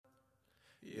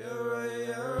Yeah, right,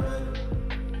 yeah, right.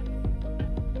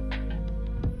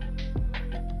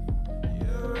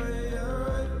 Yeah, right, yeah,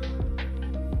 right.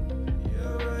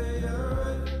 Yeah, right, yeah,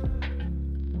 right.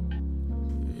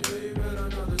 Yeah, you better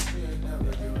know this me ain't never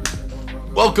giving no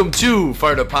fuck. Welcome to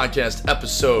Fired Up Podcast,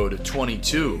 episode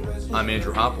 22. I'm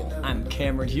Andrew Hoppel. I'm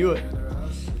Cameron Hewitt.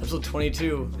 Episode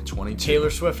 22. 22. Taylor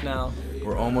Swift now.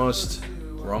 We're almost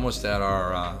at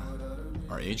our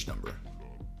age number.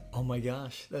 Oh my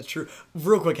gosh, that's true.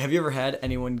 Real quick, have you ever had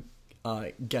anyone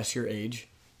guess your age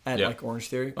at Yeah. like Orange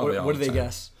Theory? Oh, yeah, all what do the they time.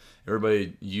 guess?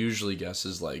 Everybody usually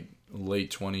guesses like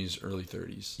late 20s, early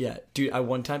 30s. Yeah, dude, I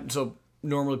one time, so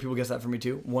normally people guess that for me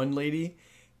too. One lady,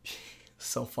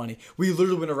 so funny. We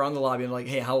literally went around the lobby and like,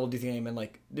 hey, how old do you think I am? And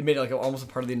like, they made it like almost a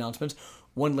part of the announcements.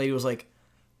 One lady was like,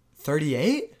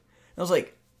 38? And I was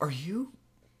like, are you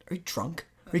drunk?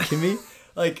 Are you kidding me?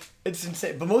 Like, it's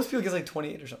insane. But most people guess like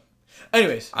 28 or something.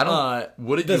 Anyways, I don't.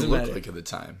 What did you doesn't look matter. like at the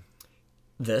time?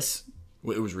 This,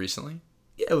 It was recently.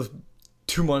 yeah, it was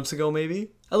 2 months ago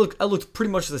maybe. I looked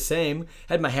pretty much the same.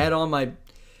 Had my hat on, my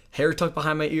hair tucked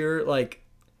behind my ear, like,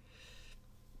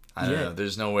 I don't Yeah. know.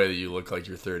 There's no way that you look like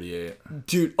you're 38.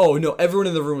 dude. Oh no, everyone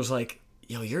in the room was like,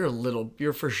 "Yo,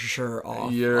 you're for sure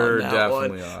off." You're on that definitely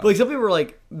one. off. But like some people were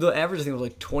like, the average I think was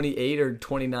like 28 or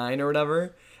 29 or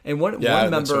whatever. And one Yeah,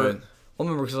 that's member, right. one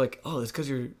member was like, "Oh, it's because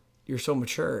you're so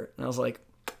mature." And I was like,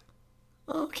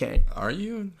 oh, "Okay, Are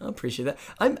you? I appreciate that.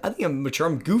 I think I'm mature.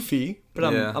 I'm goofy,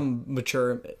 but Yeah. I'm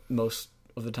mature most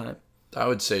of the time." I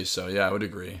would say so. Yeah, I would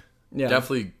agree. Yeah.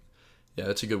 Definitely. Yeah,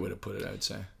 that's a good way to put it, I would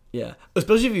say. Yeah,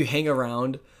 especially if you hang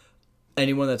around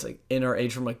anyone that's like in our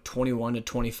age from like 21 to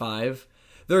 25.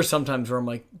 There are some times where I'm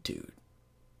like, dude,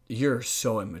 you're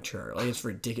so immature. Like, it's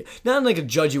ridiculous. Not in like a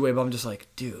judgy way, but I'm just like,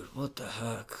 dude, what the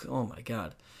heck? Oh my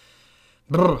god.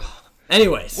 Brr.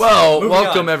 Anyways. Well, moving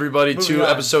welcome on. everybody Moving to on.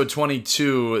 episode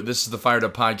 22. This is the Fired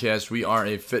Up Podcast. We are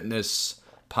a fitness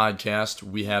podcast.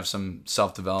 We have some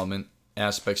self-development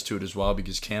aspects to it as well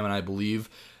because Cam and I believe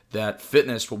that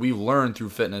fitness, what we learn through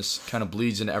fitness, kind of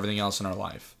bleeds into everything else in our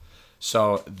life.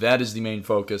 So that is the main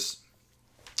focus.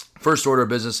 First order of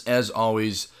business, as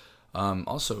always,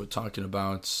 also talking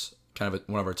about kind of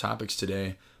one of our topics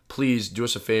today. Please do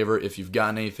us a favor if you've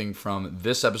gotten anything from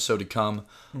this episode to come,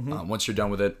 once you're done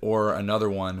with it, or another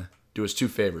one, do us two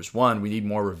favors. One, we need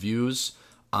more reviews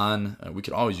on, we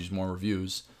could always use more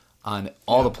reviews on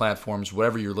all the platforms,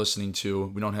 whatever you're listening to.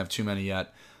 We don't have too many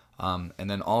yet. And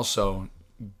then also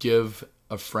give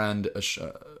a friend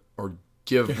or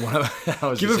give one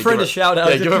of Give a friend a shout out.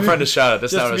 Yeah, give a friend a shout out.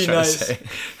 That's Just not what I was to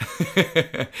trying be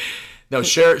to say. No,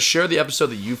 share the episode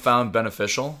that you found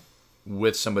beneficial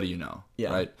with somebody you know.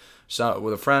 Yeah. Right? So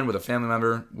with a friend, with a family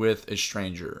member, with a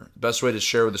stranger. Best way to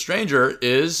share with a stranger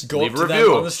is Go leave up a to review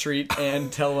them on the street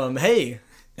and tell them, hey,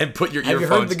 and put your have you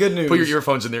earphones. heard the good news? Put your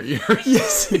earphones in their ears.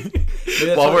 yes.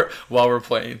 while we're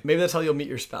playing. Maybe that's how you'll meet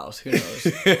your spouse. Who knows?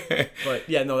 But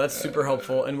yeah, no, that's super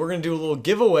helpful. And we're gonna do a little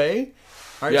giveaway.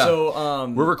 All right, Yeah. so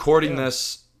We're recording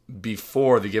this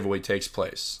before the giveaway takes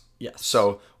place. yes.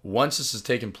 So once this has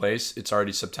taken place, it's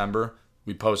already September.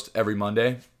 We post every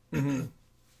Monday.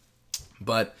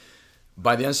 But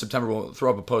by the end of September, we'll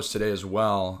throw up a post today as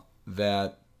well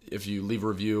that if you leave a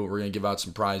review, we're going to give out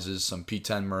some prizes, some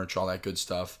P10 merch, all that good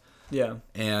stuff. Yeah.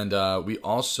 And we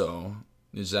also,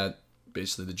 is that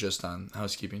basically the gist on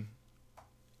housekeeping?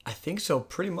 I think so,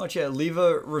 pretty much. Yeah, leave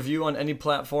a review on any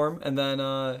platform, and then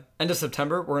end of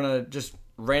September, we're gonna just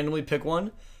randomly pick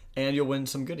one, and you'll win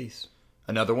some goodies.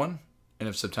 Another one, end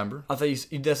of September? I thought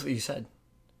that's what you said.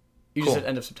 You Cool. just said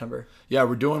end of September. Yeah,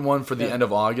 we're doing one for the Yeah. end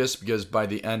of August because by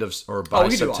the end of, or by we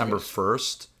can do September August.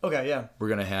 1st, Okay, yeah. we're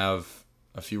going to have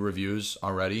a few reviews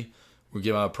already. We'll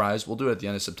give out a prize. We'll do it at the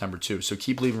end of September too. So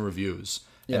keep leaving reviews.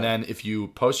 Yeah. And then if you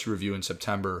post a review in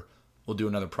September, we'll do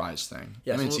another prize thing.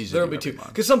 Yeah, I mean, so it's easy there'll to be do two. every month.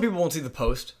 Because some people won't see the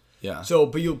post. Yeah. So,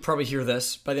 but you'll probably hear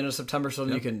this by the end of September, so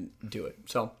then you can do it.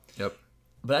 So, Yep.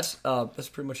 but that's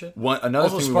pretty much it. Another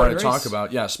Also, thing we Spartan want to talk Race.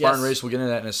 about. Yeah, Spartan Yes. Race. We'll get into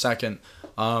that in a second.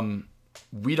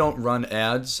 We don't run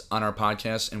ads on our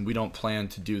podcast, and we don't plan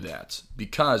to do that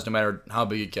because no matter how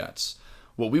big it gets,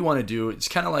 what we want to do, it's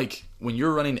kind of like when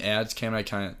you're running ads. Cam and I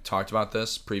kind of talked about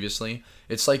this previously.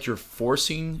 It's like you're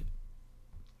forcing,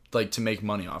 like, to make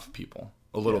money off of people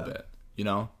a little Yeah. bit. You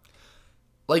know,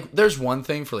 like there's one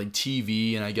thing for like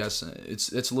TV, and I guess it's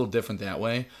a little different that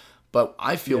way. But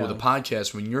I feel with a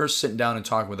podcast, when you're sitting down and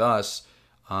talking with us,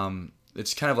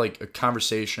 it's kind of like a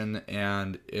conversation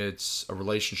and it's a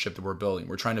relationship that we're building.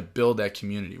 We're trying to build that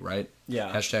community, right?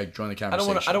 Yeah. Hashtag join the I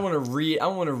conversation. don't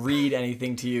want to read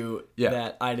anything to you Yeah.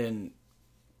 that I didn't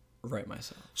write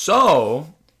myself.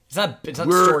 So It's not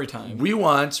story time. We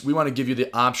want to give you the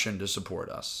option to support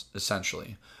us,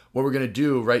 essentially. What we're going to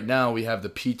do right now, we have the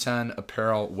P10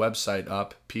 Apparel website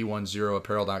up,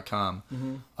 p10apparel.com.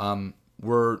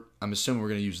 I'm assuming we're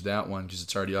going to use that one because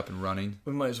it's already up and running.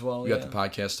 We might as well. We got the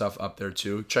podcast stuff up there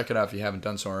too. Check it out if you haven't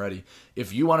done so already.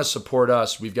 If you want to support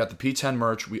us, we've got the P10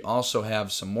 merch. We also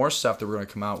have some more stuff that we're going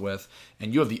to come out with,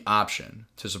 and you have the option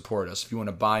to support us. If you want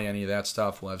to buy any of that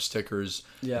stuff, we'll have stickers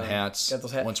and hats. Got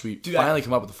those hats. Once we finally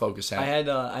come up with the Focus hat.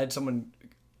 I had someone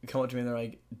come up to me and they're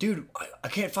like, "Dude, I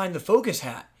can't find the Focus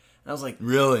hat." And I was like,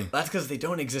 Really? That's because they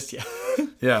don't exist yet.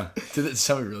 Yeah.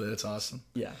 Tell me really. That's awesome.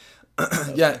 Yeah.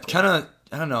 Yeah, kind of.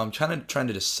 I don't know. I'm trying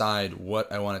to decide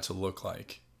what I want it to look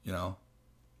like. You know,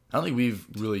 I don't think we've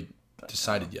really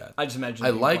decided yet. I just imagine.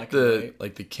 I like the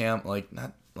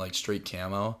not like straight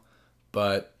camo,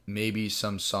 but maybe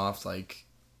some soft like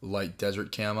light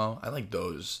desert camo. I like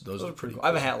those. Those are pretty cool. cool.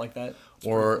 I have a hat like that. It's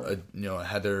or pretty cool. a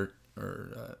heather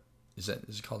or is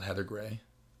it called heather gray?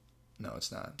 No,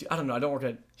 it's not. Dude, I don't know. I don't work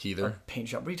at Heather. a paint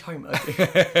shop. What are you talking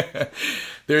about?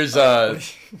 There's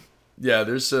yeah,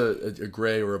 there's a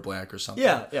gray or a black or something.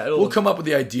 Yeah. We'll come up with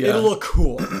the idea. It'll look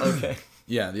cool. Okay.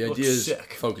 Yeah, the idea is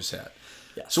sick. Focus hat.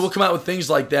 Yes. So we'll come out with things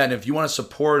like that, and if you want to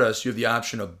support us, you have the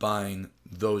option of buying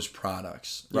those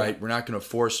products, right? Yeah. We're not going to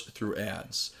force through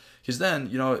ads. Because then,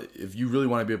 you know, if you really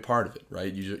want to be a part of it,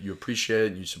 right? You appreciate it,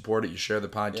 and you support it, you share the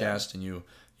podcast, and you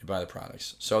buy the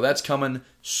products. So that's coming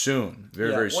soon.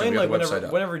 Very soon. We have the website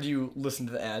up. Whenever you listen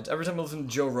to the ads, every time I listen to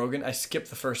Joe Rogan, I skip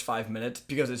the first 5 minutes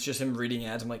because it's just him reading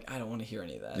ads. I'm like, I don't want to hear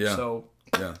any of that. Yeah. So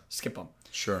Yeah. skip them.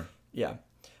 Sure. Yeah.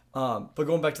 But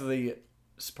going back to the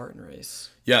Spartan race.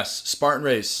 Yes, Spartan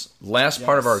race. Last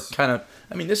part of our kind of,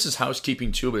 I mean, this is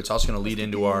housekeeping too, but it's also going to lead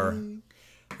into our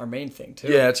main thing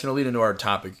too. Yeah, it's going to lead into our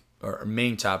topic, our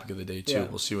main topic of the day too. Yeah.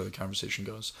 We'll see where the conversation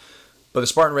goes. But the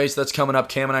Spartan race, that's coming up.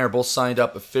 Cam and I are both signed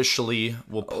up officially.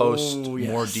 We'll post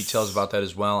more details about that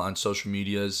as well on social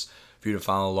medias for you to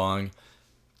follow along.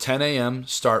 10 a.m.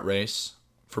 start race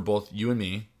for both you and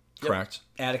me, correct?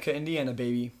 Attica, Indiana,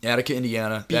 baby. Attica,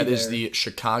 Indiana. That is the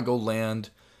Chicagoland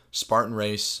Spartan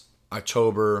race,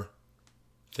 October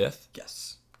 5th.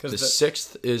 Yes. The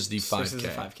 6th is the 5K. 6th is the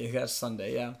 5K. That's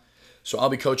Sunday, yeah. So I'll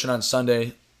be coaching on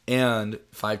Sunday, and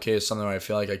 5K is something that I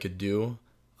feel like I could do.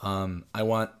 I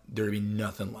want there to be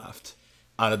nothing left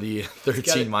out of the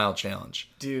 13-mile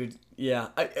challenge. Dude, yeah.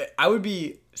 I would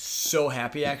be so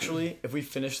happy, actually, if we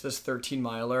finish this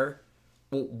 13-miler.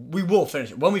 Well, we will finish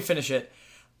it. When we finish it,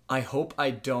 I hope I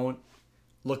don't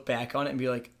look back on it and be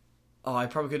like, oh, I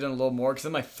probably could have done a little more. Because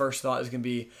then my first thought is going to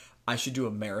be, I should do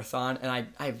a marathon. And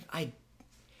I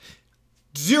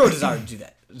zero desire to do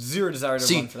that. Zero desire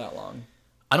to run for that long.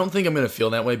 I don't think I'm going to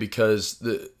feel that way because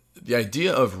the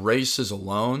idea of races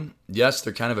alone, yes,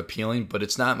 they're kind of appealing, but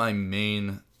it's not my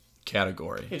main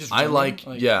category. I like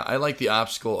the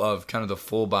obstacle of kind of the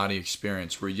full body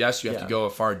experience where, yes, you have to go a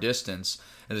far distance.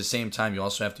 At the same time, you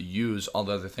also have to use all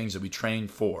the other things that we train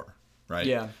for, right?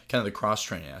 Yeah. Kind of the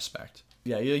cross-training aspect.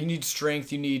 Yeah, you need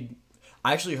strength. I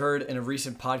actually heard in a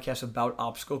recent podcast about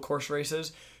obstacle course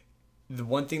races, the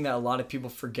one thing that a lot of people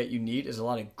forget you need is a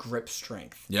lot of grip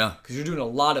strength. Yeah. Because you're doing a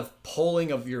lot of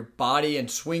pulling of your body and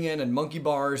swinging and monkey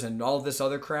bars and all this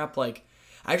other crap. Like,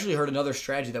 I actually heard another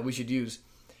strategy that we should use.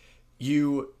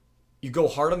 You go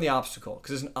hard on the obstacle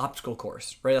because it's an obstacle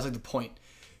course, right? That's like the point.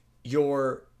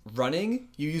 You're running,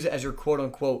 you use it as your quote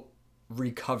unquote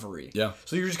recovery. Yeah.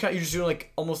 So you're just doing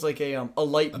like almost like a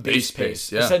light base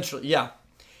pace. Yeah. Essentially, yeah.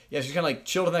 Yeah, so you kind of like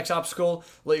chill to the next obstacle,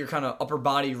 let your kind of upper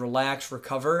body relax,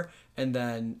 recover, and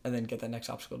then get that next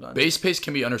obstacle done. Base pace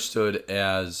can be understood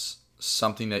as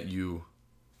something that you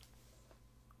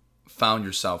found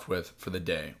yourself with for the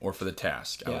day or for the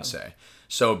task, I would say.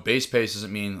 So base pace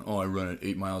doesn't mean, I run at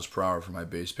 8 miles per hour for my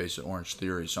base pace at Orange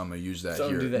Theory, so I'm going to use that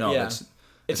here. No,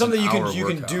 it's something you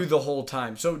can do the whole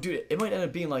time. So, dude, it might end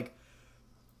up being like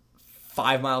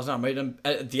 5 miles an hour.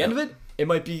 At the end of it, it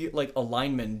might be like a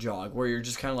lineman jog where you're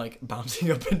just kind of like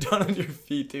bouncing up and down on your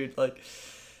feet, dude. Like,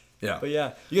 yeah. But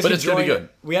yeah, you guys it's gonna be good.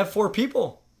 We have 4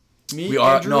 people. Me, we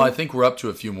are. Andrew. No, I think we're up to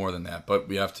a few more than that, but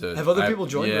we have to. Have other people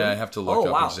joined? Yeah, I have to look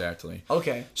up exactly.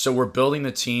 Okay. So we're building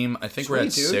the team. I think we're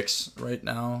at Dude. 6 right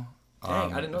now.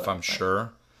 Dang, I didn't know if that. I'm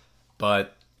sure.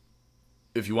 But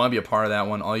if you want to be a part of that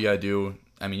one, all you gotta do.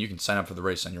 I mean, you can sign up for the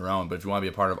race on your own, but if you want to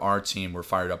be a part of our team, we're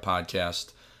Fired Up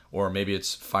Podcast, or maybe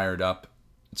it's Fired Up.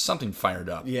 It's something Fired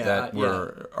Up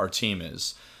where our team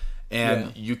is.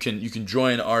 And you can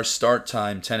join our start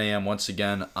time, 10 a.m. once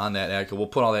again on that ACA. We'll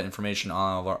put all that information on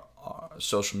all of our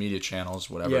social media channels,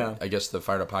 whatever. Yeah. I guess the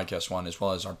Fired Up Podcast one as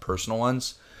well as our personal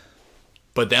ones.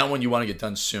 But that one you want to get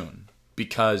done soon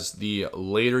because the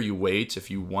later you wait,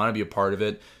 if you want to be a part of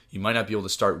it, you might not be able to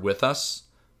start with us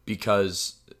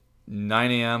because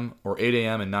 9 a.m. or 8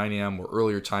 a.m. and 9 a.m. were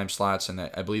earlier time slots, and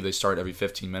I believe they start every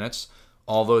 15 minutes.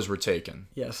 All those were taken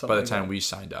by the time we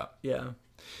signed up. Yeah.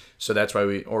 So that's why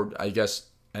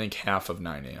I think half of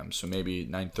 9 a.m. So maybe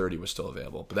 9:30 was still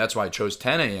available. But that's why I chose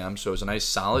 10 a.m. So it was a nice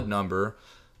solid number.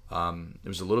 It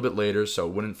was a little bit later, so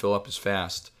it wouldn't fill up as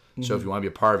fast. So if you want to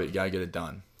be a part of it, you got to get it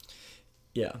done.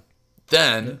 Yeah.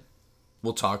 Then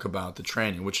we'll talk about the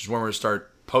training, which is when we're going to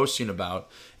start posting about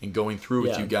and going through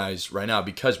with you guys right now,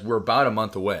 because we're about a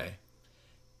month away.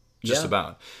 Just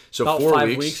about. So about 4 5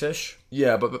 weeks. weeks-ish.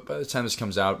 Yeah, but by the time this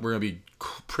comes out, we're going to be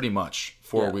pretty much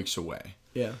 4 weeks away.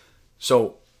 Yeah.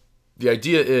 So the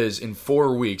idea is, in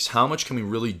 4 weeks, how much can we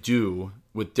really do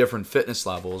with different fitness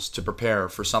levels to prepare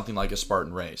for something like a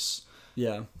Spartan race?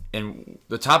 Yeah. And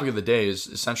the topic of the day is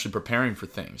essentially preparing for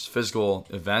things, physical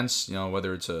events,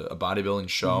 whether it's a bodybuilding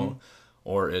show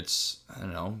or it's, I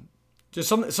don't know. Just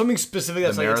something specific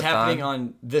that's like it's marathon. happening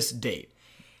on this date.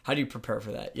 How do you prepare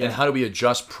for that? Yeah. And how do we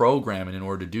adjust programming in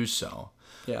order to do so?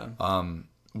 Yeah.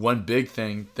 One big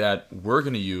thing that we're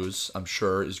going to use, I'm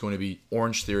sure, is going to be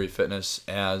Orange Theory Fitness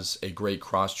as a great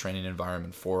cross-training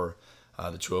environment for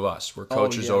the two of us. We're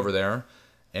coaches over there,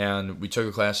 and we took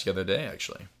a class the other day,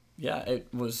 actually. Yeah, it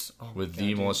was... with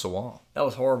Melissa Wall. That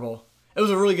was horrible. It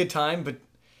was a really good time, but,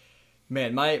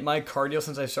 man, my cardio,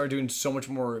 since I started doing so much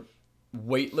more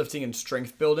weightlifting and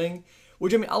strength building,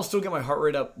 which, I mean, I'll still get my heart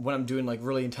rate up when I'm doing, like,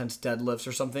 really intense deadlifts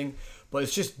or something, but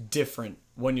it's just different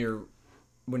when you're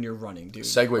running, dude.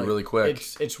 Segue really quick.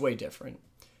 It's way different.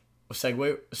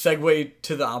 Segue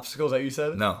to the obstacles that you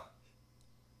said? No.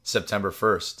 September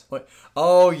 1st. What?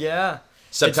 Oh, yeah.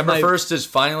 September 1st is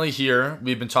finally here.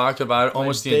 We've been talking about it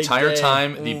almost the entire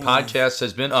time the podcast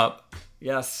has been up.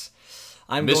 Yes.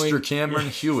 Mr. Cameron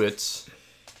Hewitt.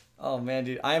 Oh, man,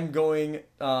 dude. I'm going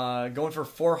for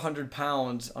 400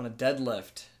 pounds on a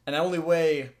deadlift. And I only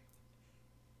weighing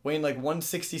like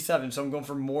 167, so I'm going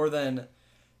for more than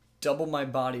double my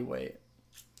body weight.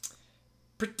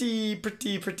 Pretty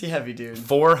heavy, dude.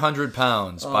 400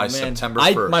 pounds by September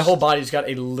 1st. My whole body's got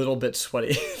a little bit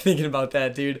sweaty thinking about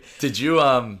that, dude. Did you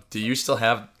do you still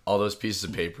have all those pieces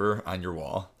of paper on your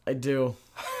wall? I do.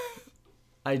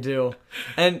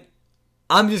 And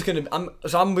I'm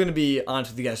gonna be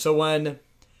honest with you guys. So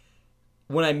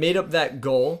when I made up that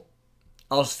goal,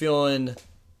 I was feeling,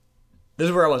 this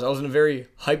is where I was in a very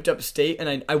hyped up state,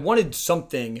 and I wanted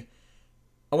something.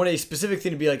 I want a specific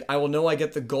thing to be like, I will know I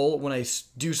get the goal when I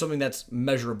do something that's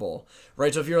measurable,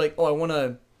 right? So if you're like, oh, I want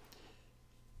to,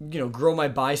 grow my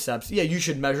biceps. Yeah, you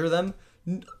should measure them.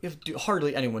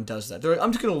 Hardly anyone does that. They're like,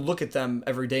 I'm just going to look at them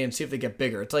every day and see if they get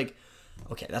bigger. It's like,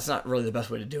 okay, that's not really the best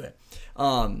way to do it.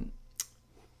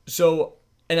 So,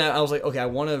 and I was like, okay, I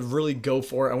want to really go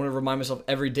for it. I want to remind myself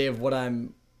every day of what I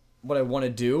want to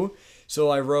do. So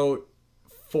I wrote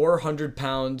 400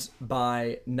 pounds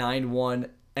by 9/1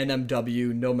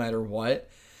 NMW no matter what.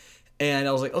 And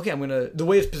I was like, okay, the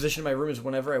way it's positioned in my room is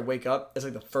whenever I wake up, it's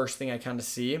like the first thing I kind of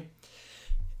see.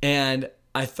 And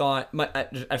I thought,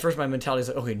 at first my mentality is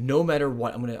like, okay, no matter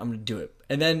what, I'm gonna do it.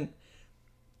 And then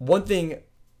one thing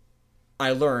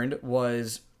I learned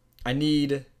was I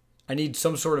need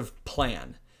some sort of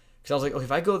plan. Because I was like, okay,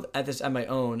 if I go at this on my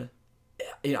own,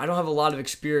 I don't have a lot of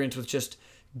experience with just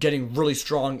getting really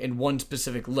strong in one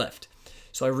specific lift.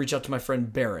 So I reach out to my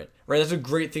friend Barrett, right? That's a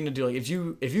great thing to do. Like if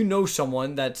you know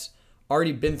someone that's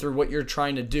already been through what you're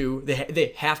trying to do,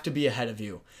 they have to be ahead of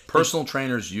you. Personal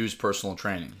trainers use personal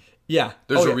training. Yeah.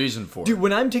 There's a reason for it. Dude,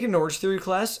 when I'm taking an Orange Theory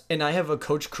class and I have a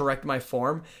coach correct my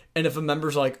form, and if a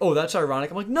member's like, oh, that's ironic,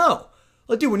 I'm like, no.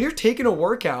 Like, dude, when you're taking a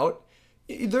workout,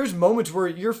 there's moments where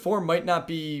your form might not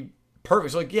be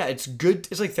perfect. So, like, yeah, it's good.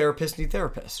 It's like therapists need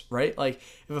therapists, right? Like,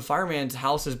 if a fireman's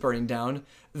house is burning down,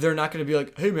 they're not going to be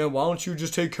like, hey, man, why don't you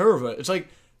just take care of it? It's like,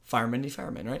 firemen need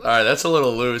firemen, right? All right, that's a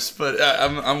little loose, but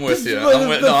I'm with you. I'm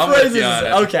with you on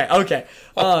it. Okay.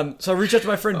 So I reached out to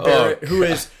my friend Barrett,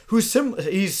 who's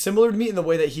similar to me in the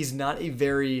way that he's not a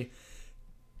very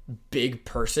big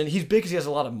person. He's big because he has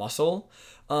a lot of muscle,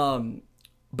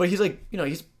 but he's like,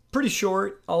 he's pretty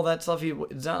short, all that stuff.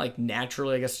 It's not like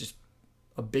naturally, I guess, just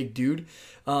a big dude.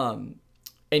 And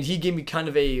he gave me kind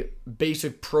of a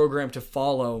basic program to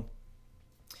follow,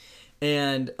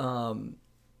 and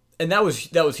that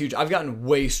was huge. I've gotten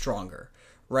way stronger,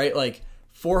 right? Like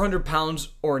 400 pounds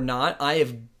or not, I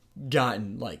have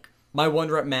gotten like my 1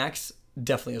 rep max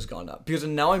definitely has gone up because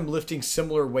now I'm lifting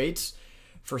similar weights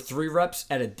for 3 reps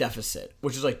at a deficit,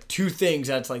 which is like 2 things.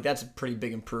 That's a pretty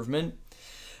big improvement.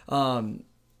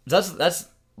 That's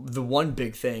the one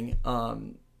big thing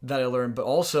that I learned, but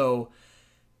also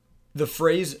the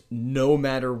phrase "no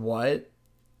matter what."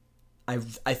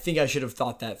 I think I should have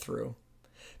thought that through,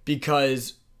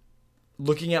 because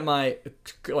looking at my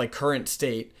like current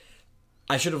state,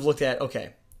 I should have looked at,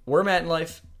 okay, where I'm at in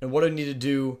life and what I need to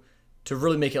do to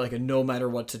really make it like a no matter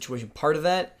what situation. Part of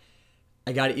that,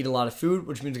 I got to eat a lot of food,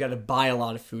 which means I got to buy a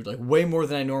lot of food, like way more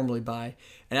than I normally buy.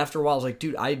 And after a while, I was like,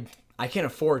 dude, I can't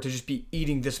afford to just be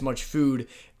eating this much food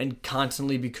and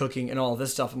constantly be cooking and all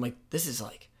this stuff. I'm like, this is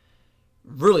like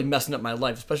really messing up my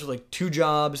life, especially like 2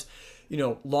 jobs,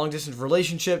 long distance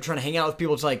relationship, trying to hang out with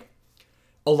people. It's like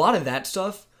a lot of that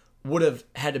stuff would have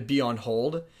had to be on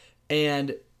hold.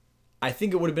 And I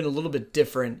think it would have been a little bit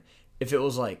different if it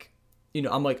was like,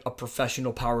 I'm like a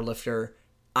professional power lifter.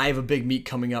 I have a big meet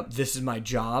coming up. This is my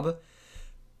job.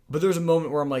 But there's a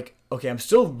moment where I'm like, okay, I'm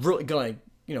still really going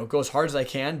to, go as hard as I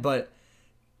can. But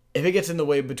if it gets in the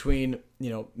way between,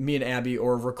 me and Abby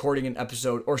or recording an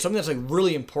episode or something that's like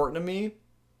really important to me,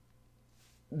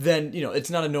 then, it's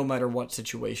not a no matter what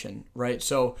situation, right?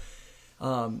 So,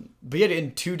 but yet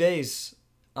in 2 days,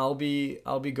 I'll be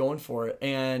going for it.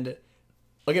 And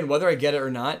again, whether I get it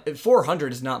or not,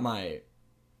 400 is not my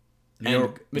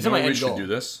end. It's not my end goal. We should do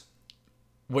this.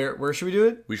 Where should we do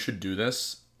it? We should do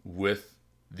this with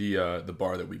the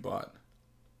bar that we bought.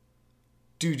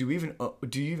 Dude, do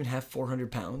you even have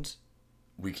 400 pounds?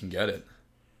 We can get it.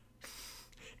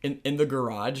 In the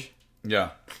garage?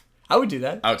 Yeah. I would do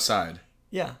that. Outside.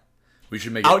 Yeah. We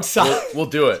should make it. Outside. We'll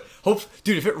do it.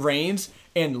 Dude, if it rains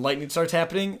and lightning starts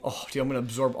happening, oh, dude, I'm going to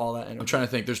absorb all that energy. I'm trying to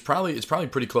think. It's probably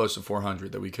pretty close to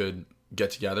 400 that we could get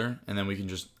together, and then we can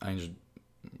just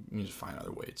find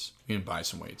other weights. We can buy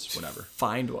some weights, whatever.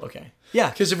 Okay. Yeah.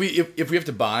 Because if we have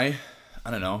to buy, I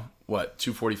don't know, what,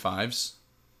 245s?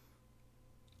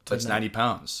 That's 90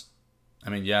 pounds. I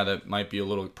mean, yeah, that might be a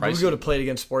little pricey. We go to Play It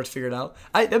Again Sports, figure it out.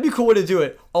 That'd be a cool way to do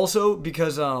it. Also,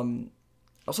 because I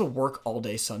also work all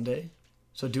day Sunday,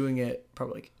 so doing it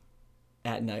probably like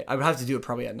at night. I would have to do it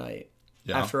probably at night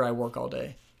after I work all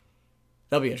day.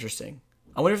 That'll be interesting.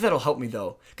 I wonder if that'll help me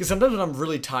though, because sometimes when I'm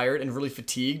really tired and really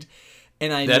fatigued,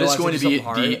 and I that know is I have going to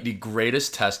to do be the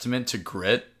greatest testament to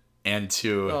grit and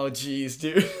to. Oh, jeez,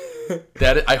 dude.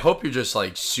 That I hope you're just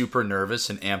like super nervous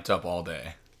and amped up all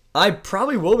day. I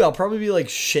probably will be. I'll probably be like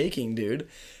shaking, dude.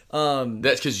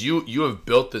 That's because you have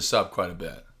built this up quite a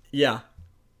bit. Yeah.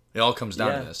 It all comes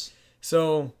down to this.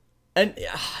 So, and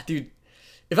dude,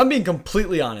 if I'm being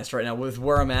completely honest right now with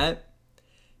where I'm at,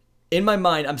 in my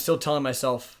mind, I'm still telling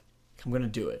myself, I'm going to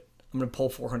do it. I'm going to pull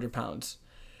 400 pounds.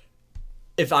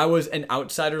 If I was an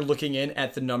outsider looking in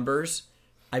at the numbers,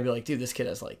 I'd be like, dude, this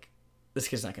kid's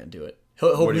not going to do it.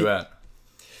 Where are you at?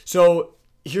 So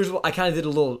here's what I kind of did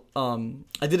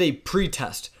I did a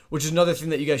pre-test, which is another thing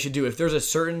that you guys should do. If there's a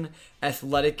certain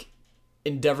athletic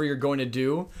endeavor you're going to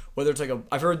do, whether it's like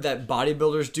I've heard that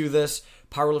bodybuilders do this,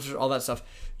 powerlifters, all that stuff,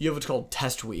 you have what's called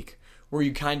test week, where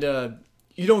you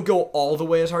don't go all the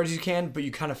way as hard as you can, but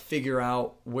you kind of figure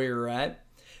out where you're at.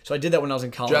 So I did that when I was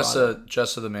in Colorado.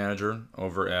 Jessa, the manager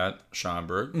over at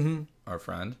Schomburg, our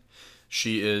friend,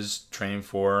 she is training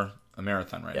for a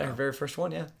marathon right now. Yeah, her very first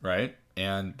one, yeah. Right?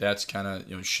 And that's kind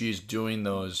of, she's doing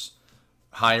those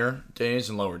higher days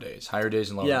and lower days. Higher days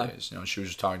and lower days. She was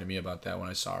just talking to me about that when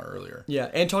I saw her earlier. Yeah,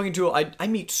 and talking to I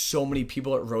meet so many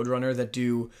people at Roadrunner that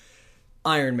do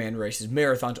Ironman races,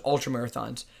 marathons, ultra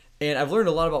marathons. And I've learned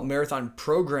a lot about marathon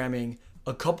programming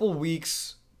a couple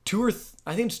weeks,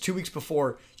 I think it's 2 weeks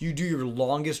before you do your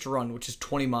longest run, which is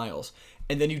 20 miles,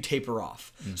 and then you taper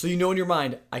off. So in your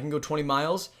mind, I can go 20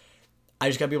 miles. I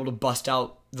just got to be able to bust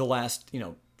out the last,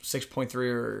 6.3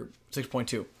 or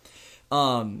 6.2.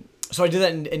 So I did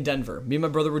that in Denver. Me and my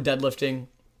brother were deadlifting.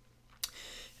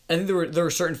 I think there were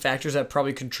certain factors that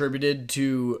probably contributed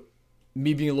to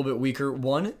me being a little bit weaker.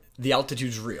 One, the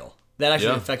altitude's real. That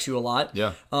actually affects you a lot.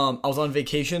 Yeah. I was on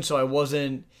vacation, so I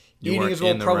wasn't eating as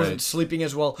well, probably wasn't sleeping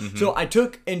as well. So I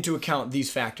took into account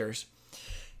these factors.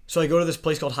 So I go to this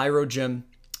place called High Road Gym,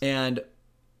 and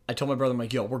I told my brother, I'm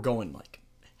like, yo, we're going like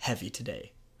heavy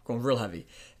today. We're going real heavy.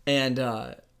 And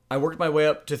I worked my way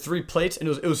up to 3 plates, and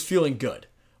it was feeling good.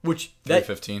 Which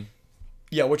 315.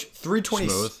 Yeah, which 320,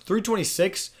 Smooth.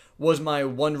 326 was my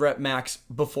 1 rep max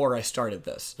before I started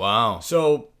this. Wow.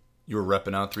 So you were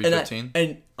repping out 315?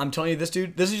 And I'm telling you this,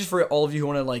 dude, this is just for all of you who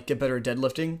want to like get better at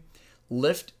deadlifting.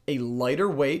 Lift a lighter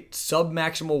weight,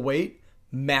 sub-maximal weight,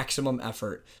 maximum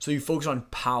effort. So you focus on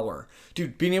power.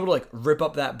 Dude, being able to like rip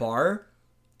up that bar,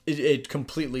 it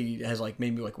completely has like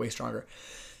made me like way stronger.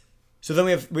 So then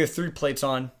we have 3 plates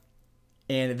on,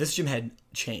 and this gym had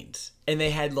chains, and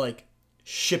they had like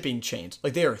shipping chains.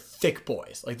 Like they are thick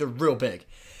boys, like they're real big.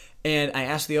 And I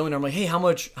asked the owner, I'm like, hey, how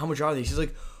much are these? He's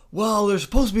like, well, they're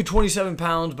supposed to be 27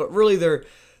 pounds, but really they're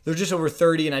they're just over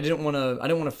 30, and I didn't want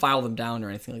to file them down or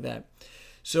anything like that.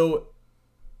 So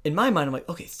in my mind, I'm like,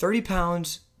 okay, 30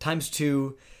 pounds times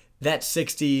 2, that's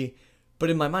 60. But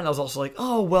in my mind, I was also like,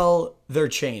 oh, well, they're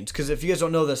chains. Because if you guys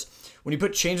don't know this, when you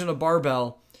put chains on a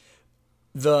barbell,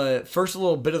 the first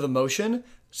little bit of the motion,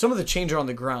 some of the chains are on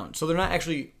the ground. So they're not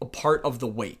actually a part of the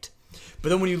weight. But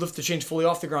then when you lift the chains fully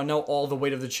off the ground, now all the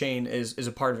weight of the chain is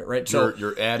a part of it, right? So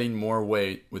You're adding more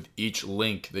weight with each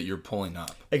link that you're pulling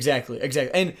up. Exactly.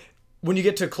 And when you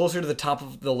get to closer to the top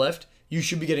of the lift, you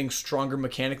should be getting stronger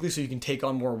mechanically so you can take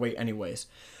on more weight anyways.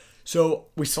 So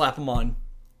we slap them on,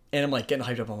 and I'm like getting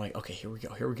hyped up. I'm like, okay, here we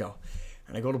go.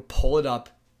 And I go to pull it up.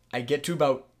 I get to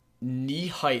about knee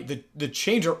height. The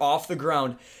chains are off the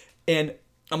ground, and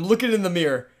I'm looking in the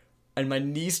mirror, and my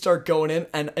knees start going in,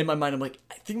 and in my mind, I'm like,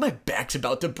 I think my back's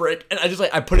about to break. And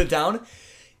I put it down.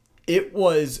 It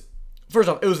was, first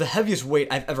off, it was the heaviest weight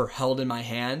I've ever held in my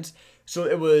hands. So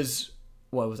it was,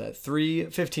 what was that?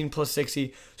 315 plus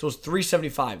 60. So it was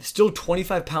 375. Still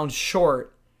 25 pounds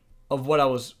short of what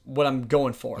I'm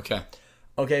going for.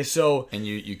 Okay, so. And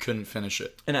you couldn't finish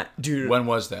it. And dude. When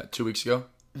was that? 2 weeks ago?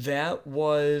 That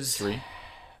was. 3?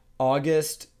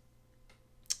 August.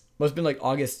 Must have been like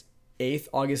August 8th,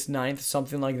 August 9th,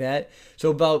 something like that.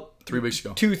 So about 3 weeks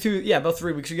ago. About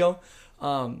 3 weeks ago.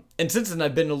 And since then,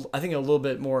 I've been, I think, a little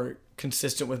bit more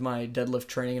consistent with my deadlift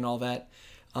training and all that.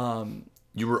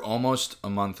 You were almost a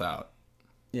month out.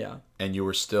 Yeah. And you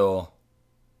were still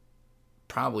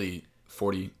probably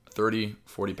 40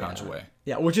 pounds away.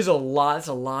 Yeah, which is a lot. That's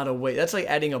a lot of weight. That's like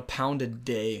adding a pound a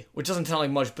day, which doesn't sound like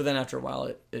much, but then after a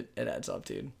while, it adds up,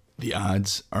 dude. The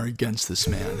odds are against this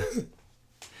man.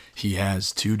 He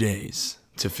has 2 days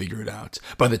to figure it out.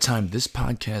 By the time this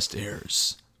podcast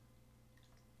airs,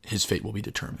 his fate will be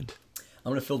determined.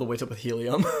 I'm going to fill the weights up with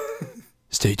helium.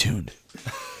 Stay tuned.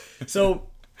 So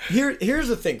here's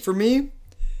the thing. For me,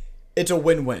 it's a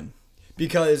win-win.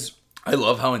 Because I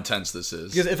love how intense this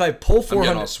is. Because if I pull 400... I'm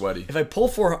getting all sweaty. If I pull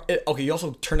 400... Okay, you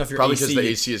also turn off your Probably AC. because the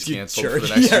AC is canceled jerk. for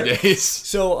the next 2 days.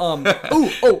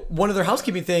 So, one other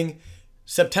housekeeping thing.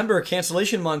 September,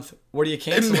 cancellation month. What are you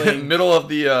canceling? middle of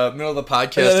the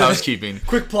podcast housekeeping.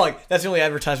 Quick plug. That's the only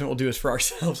advertisement we'll do is for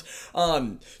ourselves.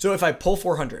 So if I pull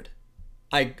 400,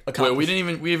 I accomplish.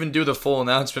 Wait, we even do the full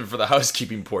announcement for the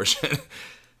housekeeping portion.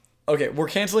 Okay, we're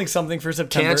canceling something for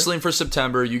September. Canceling for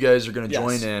September. You guys are going to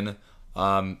join in.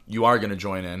 You are going to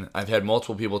join in. I've had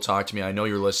multiple people talk to me. I know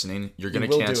you're listening. You're going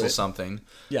to cancel something.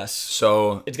 Yes.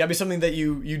 So it's got to be something that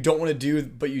you don't want to do,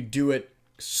 but you do it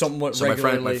somewhat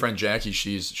regularly. My friend Jackie,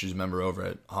 she's a member over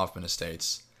at Hoffman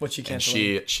Estates. What's she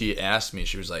canceling? And she asked me.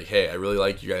 She was like, "Hey, I really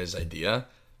like you guys' idea.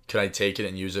 Could I take it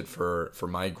and use it for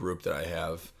my group that I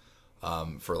have,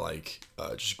 for like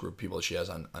just a group of people that she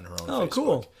has on her own Facebook."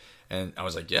 Cool. And I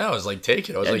was like, "Yeah." I was like, "Take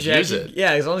it." I was like, Jackie, "Use it."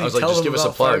 Yeah, as long as I was you like, tell "Just them give us a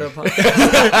about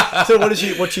plug."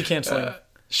 So what's she canceling?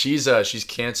 She's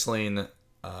canceling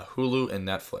Hulu and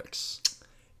Netflix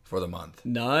for the month.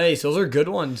 Nice. Those are good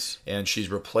ones. And she's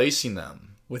replacing them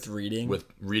with reading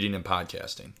and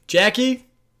podcasting. Jackie,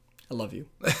 I love you.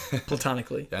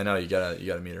 Platonically. I know you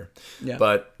gotta meet her. Yeah.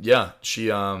 But yeah, she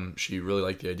really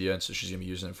liked the idea, and so she's gonna be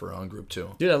using it for her own group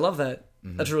too. Dude, I love that.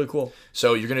 Mm-hmm. That's really cool.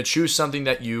 So you're gonna choose something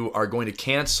that you are going to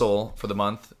cancel for the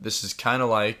month. This is kind of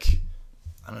like,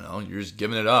 I don't know, you're just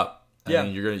giving it up. Yeah. I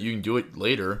mean, you can do it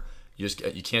later.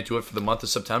 You can't do it for the month of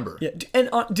September. Yeah, and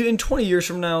dude, in 20 years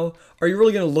from now, are you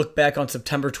really going to look back on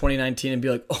September 2019 and be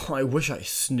like, "Oh, I wish I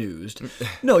snoozed"?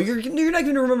 No, you're not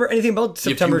going to remember anything about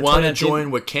September 2019. If you want to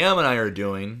join what Cam and I are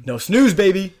doing, no snooze,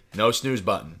 baby. No snooze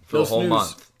button for the whole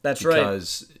month. That's right.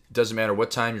 Because it doesn't matter what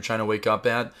time you're trying to wake up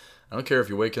at. I don't care if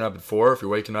you're waking up at 4, if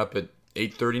you're waking up at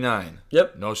 8:39.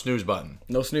 Yep. No snooze button.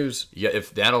 No snooze. Yeah,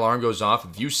 if that alarm goes off,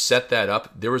 if you set that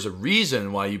up, there was a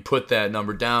reason why you put that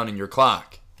number down in your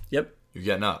clock. Yep. You're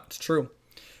getting up. It's true.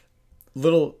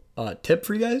 Little tip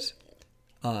for you guys.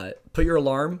 Put your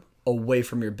alarm away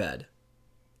from your bed.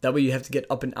 That way you have to get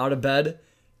up and out of bed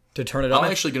to turn it off.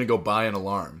 I'm actually going to go buy an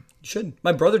alarm. You should.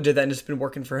 My brother did that and it's been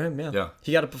working for him. Yeah. Yeah.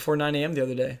 He got up before 9 a.m. the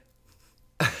other day.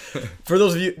 For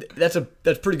those of you, that's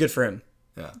pretty good for him.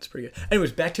 Yeah. It's pretty good.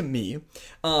 Anyways, back to me.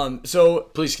 So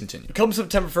please continue. Come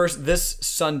September 1st, this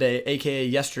Sunday, aka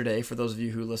yesterday, for those of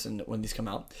you who listen when these come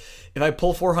out, if I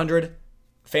pull 400,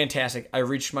 fantastic. I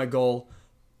reached my goal.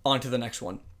 On to the next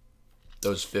one.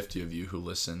 Those 50 of you who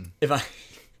listen as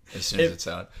soon as it's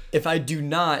out. If I do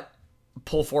not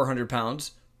pull 400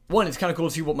 pounds, one, it's kind of cool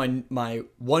to see what my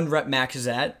 1 rep max is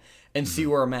at and see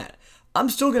where I'm at. I'm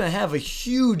still going to have a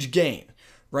huge gain,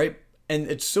 right? And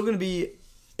it's still going to be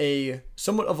a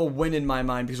somewhat of a win in my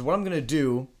mind because what I'm going to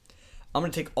do, I'm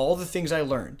going to take all the things I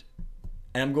learned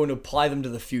and I'm going to apply them to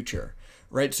the future,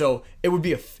 right? So it would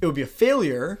be a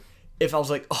failure if I was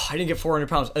like, oh, I didn't get 400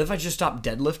 pounds. And if I just stopped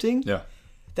deadlifting, Yeah.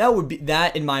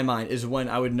 that in my mind is when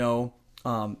I would know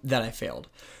that I failed,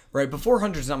 right? But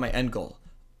 400 is not my end goal.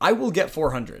 I will get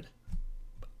 400,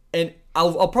 and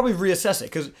I'll probably reassess it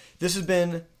because this has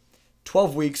been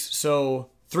 12 weeks, so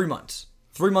 3 months.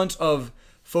 3 months of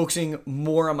focusing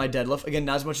more on my deadlift. Again,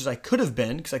 not as much as I could have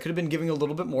been because I could have been giving a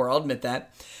little bit more. I'll admit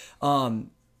that.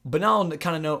 But now I'll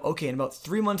kind of know, okay, in about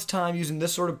 3 months' time, using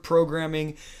this sort of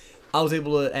programming, I was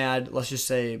able to add, let's just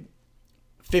say,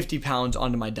 50 pounds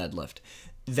onto my deadlift.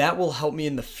 That will help me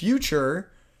in the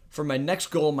future for my next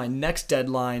goal, my next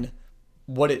deadline,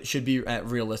 what it should be at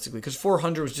realistically. Because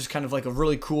 400 was just kind of like a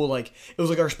really cool, like, it was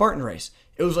like our Spartan race.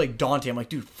 It was like daunting. I'm like,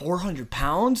 dude, 400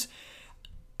 pounds?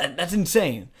 That's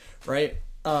insane, right?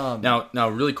 Now,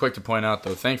 really quick to point out,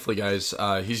 though, thankfully, guys, he's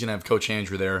going to have Coach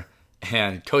Andrew there.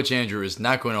 And Coach Andrew is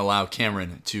not going to allow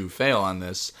Cameron to fail on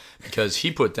this because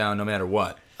he put down no matter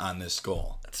what on this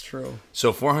goal. That's true.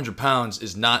 So 400 pounds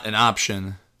is not an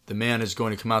option. The man is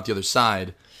going to come out the other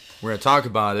side. We're going to talk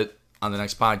about it on the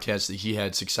next podcast that he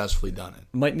had successfully done it.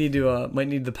 Might need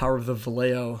the power of the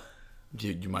Vallejo.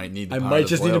 You might need the I power might of the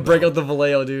just need to Vallejo, break out the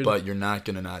Vallejo, dude. but you're not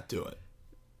going to not do it.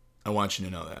 I want you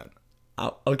to know that.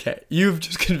 Oh, okay, you've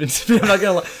just convinced me. I'm not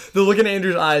gonna lie. The look in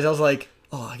Andrew's eyes, I was like,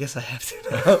 oh, I guess I have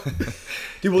to now.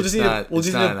 Dude, we'll just need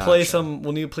to play some.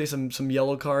 We'll need to play some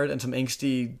yellow card and some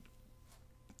angsty.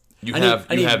 You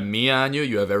have me on you.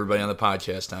 You have everybody on the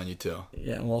podcast on you too.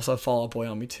 Yeah, and we'll also have Fall Out Boy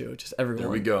on me too. Just everyone.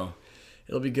 There we go.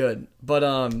 It'll be good. But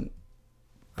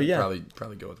yeah,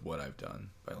 probably go with What I've Done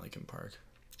by Linkin Park.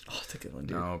 Oh, that's a good one,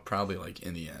 dude. No, probably like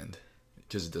In the End,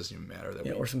 because it doesn't even matter that.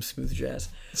 Yeah, or some smooth jazz.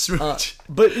 Smooth.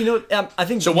 But you know, I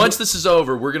think So once this is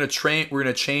over, we're gonna train. We're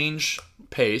gonna change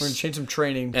pace. we're gonna change some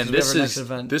training. And this is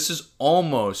this is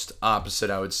almost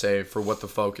opposite, I would say, for what the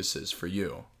focus is for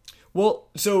you. Well,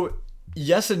 so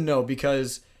yes and no,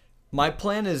 because my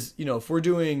plan is, you know, if we're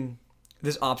doing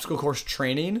this obstacle course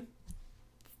training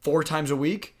 4 times a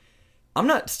week, I'm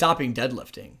not stopping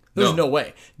deadlifting. There's no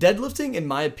way. Deadlifting, in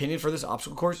my opinion, for this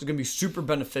obstacle course is going to be super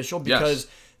beneficial because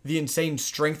the insane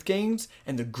strength gains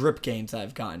and the grip gains that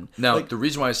I've gotten. Now, the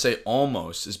reason why I say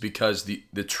almost is because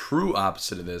the true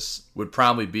opposite of this would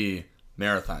probably be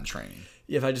marathon training.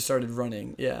 If I just started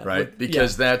running, yeah. Right?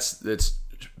 Because that's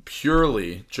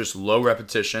purely just low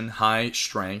repetition, high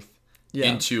strength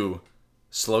into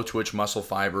slow twitch muscle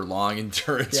fiber, long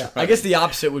endurance. Yeah. Right? I guess the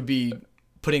opposite would be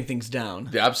putting things down.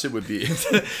 The opposite would be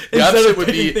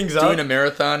doing a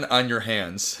marathon on your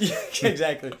hands. Yeah,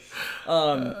 exactly.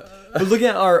 But looking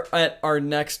at our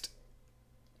next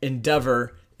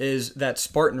endeavor is that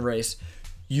Spartan race.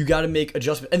 You got to make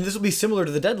adjustments, and this will be similar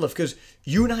to the deadlift because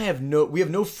you and I have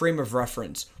no frame of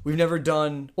reference. We've never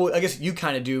done. Well, I guess you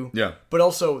kind of do. Yeah. But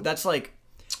also, that's like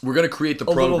we're gonna create the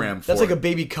program. That's like a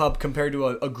baby cub compared to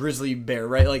a grizzly bear,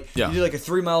 right? Like you do like a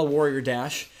 3-mile warrior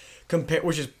dash,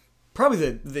 which is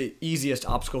probably the easiest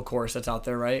obstacle course that's out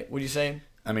there, right? What do you say?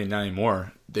 I mean, not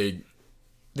anymore. They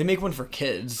make one for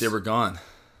kids. They were gone.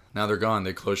 Now they're gone.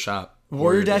 They closed shop.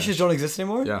 Warrior dashes don't exist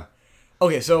anymore? Yeah.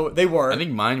 Okay, so they were. I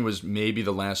think mine was maybe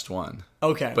the last one.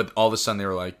 Okay. But all of a sudden they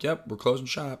were like, yep, we're closing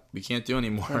shop. We can't do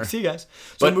anymore. See you guys.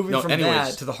 So But, moving from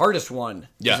that to the hardest one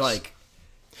Yes. is like...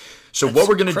 So what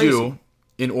we're going to do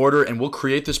in order, and we'll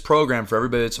create this program for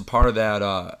everybody that's a part of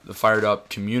that, the Fired Up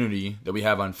community that we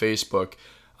have on Facebook,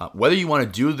 whether you want to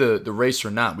do the race or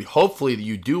not. Hopefully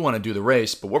you do want to do the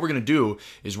race, but what we're going to do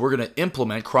is we're going to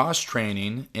implement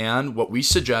cross-training, and what we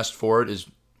suggest for it is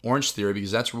Orange Theory,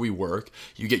 because that's where we work.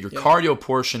 You get your cardio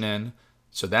portion in,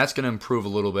 so that's going to improve a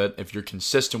little bit if you're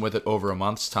consistent with it over a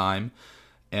month's time.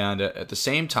 And at the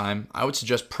same time, I would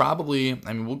suggest probably,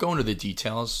 we'll go into the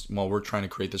details while we're trying to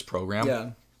create this program.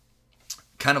 Yeah.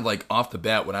 Kind of like off the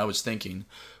bat, what I was thinking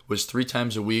was 3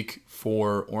 times a week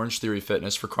for Orange Theory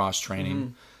Fitness for cross-training.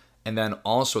 Mm-hmm. And then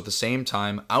also at the same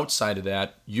time, outside of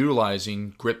that,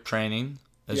 utilizing grip training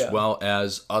as well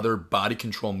as other body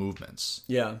control movements.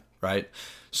 Yeah. Right?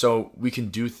 So we can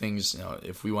do things,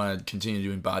 if we want to continue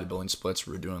doing bodybuilding splits,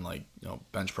 we're doing like,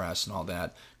 bench press and all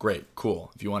that. Great,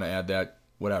 cool. If you want to add that,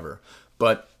 whatever.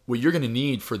 But what you're going to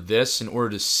need for this in order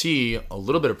to see a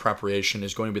little bit of preparation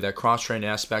is going to be that cross-training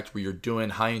aspect where you're doing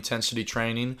high-intensity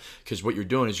training, because what you're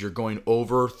doing is you're going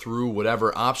over through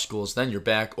whatever obstacles, then you're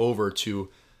back over to,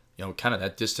 kind of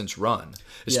that distance run,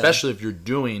 especially if you're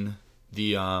doing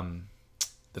the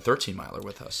 13-miler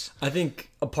with us. I think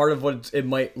a part of what it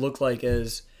might look like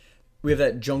is we have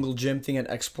that jungle gym thing at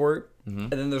Export,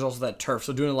 and then there's also that turf.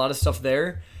 So doing a lot of stuff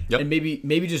there, and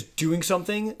maybe just doing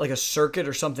something like a circuit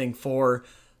or something for,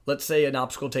 let's say an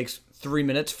obstacle takes 3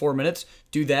 minutes, 4 minutes.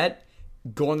 Do that.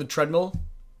 Go on the treadmill,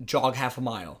 jog half a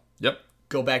mile, Yep.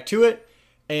 go back to it,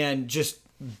 and just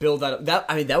build that.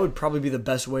 That would probably be the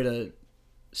best way to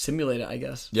simulate it, I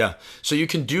guess. Yeah. So you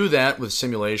can do that with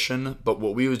simulation, but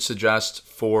what we would suggest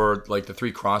for like the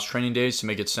 3 cross training days to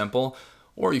make it simple,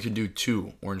 or you could do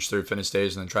 2 Orange Theory Fitness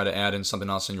days and then try to add in something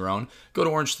else on your own. Go to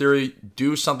Orange Theory,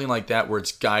 do something like that where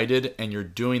it's guided and you're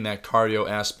doing that cardio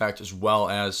aspect as well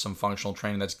as some functional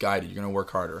training that's guided. You're going to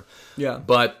work harder. Yeah.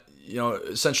 But,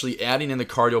 essentially adding in the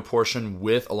cardio portion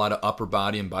with a lot of upper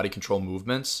body and body control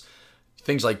movements.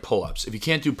 Things like pull-ups. If you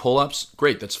can't do pull-ups,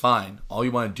 great, that's fine. All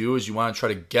you want to do is you want to try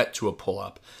to get to a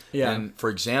pull-up. Yeah. And for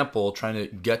example, trying to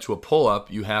get to a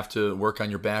pull-up, you have to work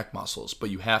on your back muscles, but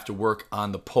you have to work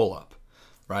on the pull-up,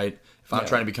 right? If I'm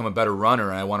trying to become a better runner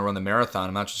and I want to run the marathon,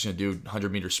 I'm not just going to do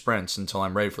 100-meter sprints until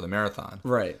I'm ready for the marathon.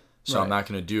 Right. So I'm not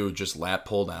going to do just lat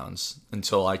pull-downs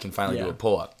until I can finally do a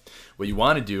pull-up. What you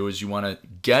want to do is you want to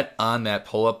get on that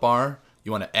pull-up bar.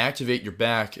 You want to activate your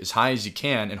back as high as you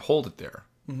can and hold it there.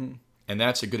 Mm-hmm. And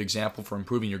that's a good example for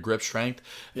improving your grip strength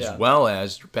as well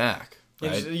as your back.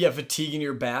 Right? Fatiguing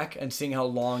your back and seeing how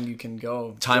long you can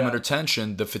go. Time under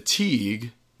tension, the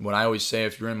fatigue, what I always say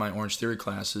if you're in my Orange Theory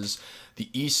classes, the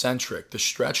eccentric, the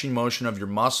stretching motion of your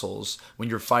muscles when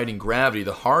you're fighting gravity,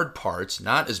 the hard parts,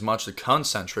 not as much the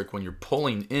concentric when you're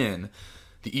pulling in,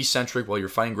 the eccentric while you're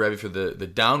fighting gravity for the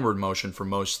downward motion for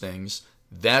most things,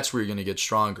 that's where you're going to get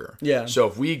stronger. Yeah. So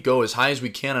if we go as high as we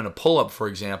can on a pull-up, for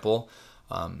example,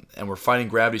 and we're fighting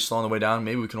gravity slowing the way down,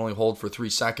 maybe we can only hold for 3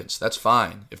 seconds. That's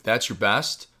fine. If that's your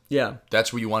best,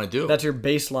 that's what you want to do. That's your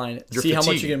baseline. See how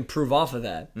much you can improve off of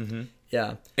that. Mm-hmm.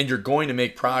 Yeah. And you're going to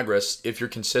make progress if you're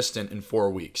consistent in 4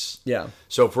 weeks. Yeah.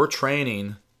 So if we're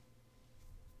training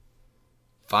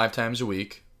 5 times a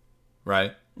week,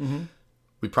 right? Mm-hmm.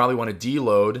 We probably want to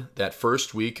deload that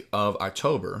first week of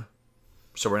October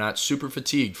so we're not super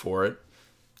fatigued for it.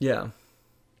 Yeah.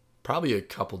 Probably a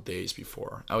couple days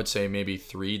before. I would say maybe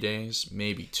 3 days,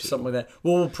 maybe 2. Something like that.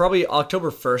 Well, we'll probably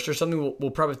October 1st or something,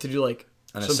 we'll probably have to do like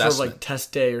an some assessment. sort of like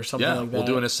test day or something like that. We'll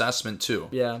do an assessment too.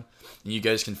 Yeah. And you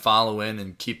guys can follow in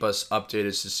and keep us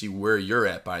updated to see where you're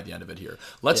at by the end of it here.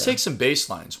 Let's take some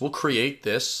baselines. We'll create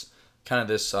this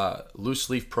loose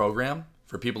leaf program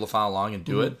for people to follow along and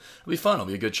do it. It'll be fun. It'll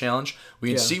be a good challenge. We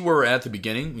can see where we're at the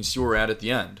beginning. We can see where we're at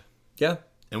the end. Yeah.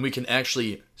 And we can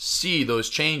actually see those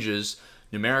changes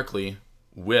numerically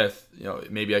with,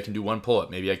 maybe I can do 1 pull-up.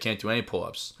 Maybe I can't do any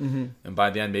pull-ups. Mm-hmm. And by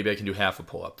the end, maybe I can do half a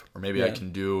pull-up. Or maybe I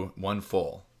can do 1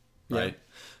 full. Right?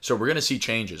 So we're going to see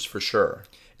changes for sure.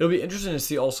 It'll be interesting to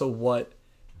see also what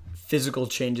physical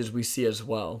changes we see as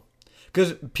well.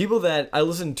 Because people that I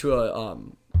listened to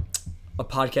a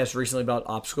podcast recently about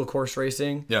obstacle course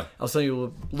racing. Yeah. I was telling you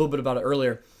a little bit about it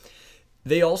earlier.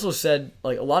 They also said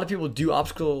like a lot of people do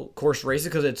obstacle course racing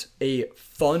because it's a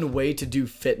fun way to do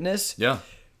fitness. Yeah.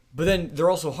 But then they're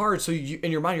also hard. So you,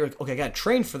 in your mind, you're like, okay, I got to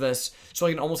train for this so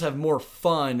I can almost have more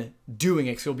fun doing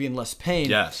it because you'll be in less pain.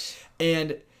 Yes.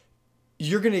 And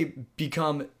you're going to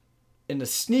become, in a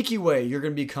sneaky way, you're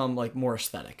going to become like more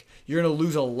aesthetic. You're going to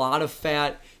lose a lot of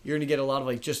fat. You're going to get a lot of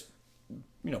like just,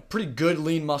 pretty good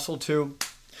lean muscle too.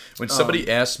 When somebody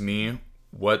asks me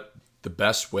what the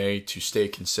best way to stay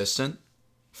consistent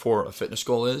for a fitness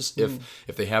goal is,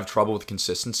 if they have trouble with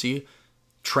consistency,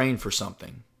 train for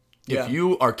something. Yeah. If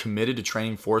you are committed to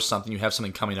training for something, you have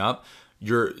something coming up,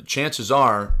 your chances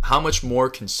are, how much more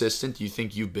consistent do you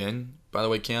think you've been, by the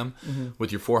way, Cam,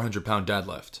 with your 400-pound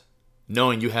deadlift,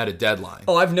 knowing you had a deadline?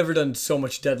 Oh, I've never done so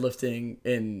much deadlifting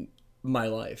in my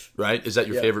life. Right? Is that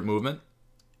your favorite movement?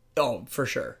 Oh, for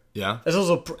sure. Yeah? That's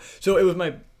also so it was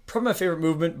probably my favorite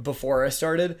movement before I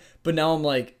started, but now I'm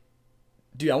like,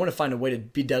 dude, I want to find a way to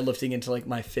be deadlifting into like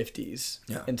my 50s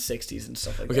and 60s and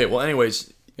stuff like that. Okay, well,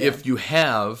 anyways, if you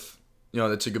have,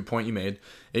 that's a good point you made.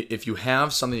 If you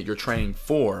have something that you're training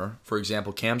for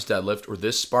example, Cam's deadlift or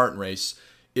this Spartan race,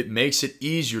 it makes it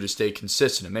easier to stay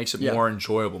consistent. It makes it more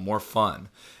enjoyable, more fun.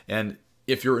 And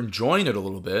if you're enjoying it a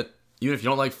little bit, even if you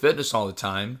don't like fitness all the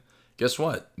time, guess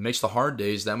what? It makes the hard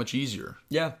days that much easier.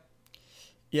 Yeah.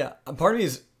 Yeah. Part of me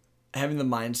is having the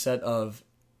mindset of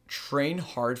train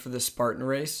hard for the Spartan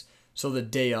race so the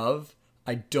day of,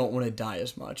 I don't want to die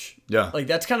as much. Yeah. Like,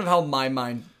 that's kind of how my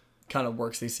mind kind of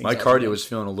works these things My out. cardio is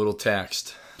feeling a little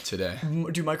taxed today.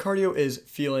 Dude, my cardio is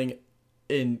feeling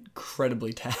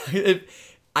incredibly taxed.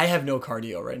 I have no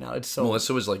cardio right now. It's so...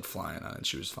 Melissa was like flying on it.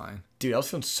 She was fine. Dude, I was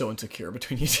feeling so insecure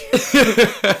between you two.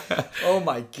 Oh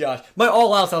my gosh. My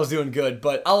all-outs, I was doing good,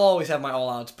 but I'll always have my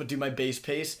all-outs. But dude, my base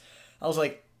pace, I was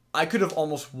like, I could have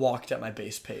almost walked at my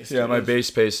base pace. Yeah, my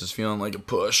base pace is feeling like a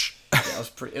push. Yeah,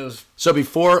 it was... So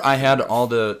before I had all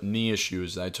the knee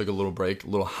issues that I took a little break, a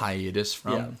little hiatus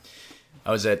from,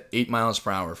 I was at 8 miles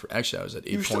per hour. Actually, I was at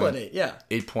 8. You were still at 8, yeah.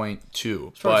 8.2.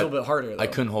 It's probably a little bit harder, though. I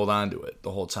couldn't hold on to it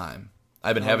the whole time.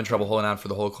 I've been having trouble holding on for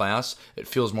the whole class. It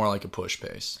feels more like a push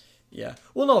pace. Yeah.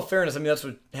 Well, no, fairness. I mean, that's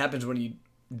what happens when you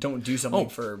don't do something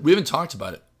for... We haven't talked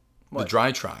about it. What? The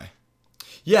dry try.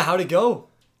 Yeah, how'd it go?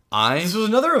 This was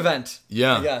another event.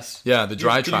 Yeah. I guess. Yeah, the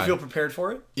dry try. Did you feel prepared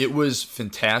for it? It was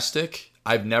fantastic.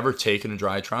 I've never taken a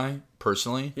dry try,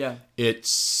 personally. Yeah. It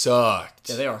sucked.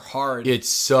 Yeah, they are hard. It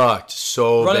sucked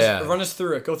so bad. Run us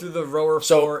through it. Go through the rower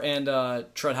floor and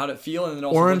tread. How'd it feel? And then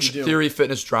also Orange what you do. Theory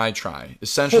Fitness Dry Try.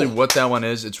 Essentially, what that one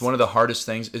is, it's one of the hardest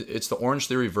things. It's the Orange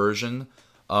Theory version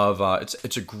of.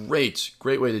 It's a great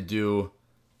way to do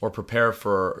or prepare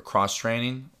for cross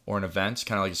training or an event,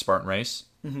 kind of like a Spartan race.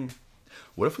 Mm-hmm.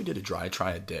 What if we did a dry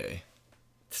try a day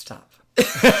Stop.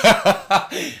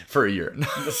 for a year?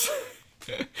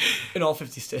 In all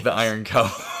 50 states. The Iron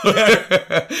Cow.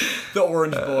 The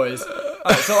Orange Boys. All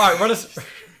right, run us...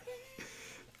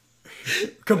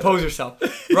 Compose yourself.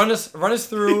 Run us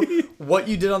through what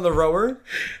you did on the rower,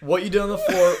 what you did on the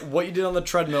floor, what you did on the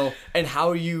treadmill, and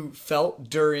how you felt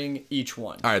during each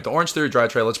one. All right, the Orange Theory Dry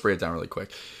Try, let's break it down really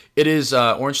quick. It is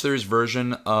Orange Theory's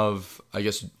version of, I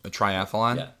guess, a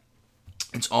triathlon. Yeah.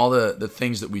 It's all the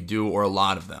things that we do, or a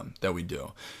lot of them that we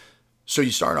do. So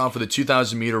you start off with a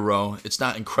 2,000 meter row. It's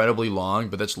not incredibly long,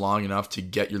 but that's long enough to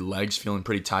get your legs feeling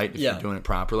pretty tight if you're doing it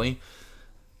properly.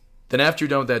 Then after you're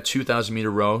done with that 2,000 meter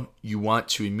row, you want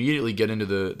to immediately get into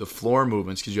the floor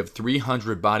movements because you have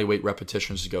 300 body weight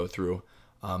repetitions to go through.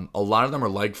 A lot of them are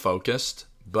leg focused,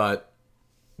 but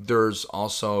there's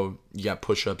also, you got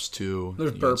push-ups too.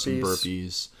 There's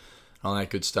burpees, all that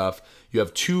good stuff. You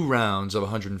have 2 rounds of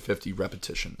 150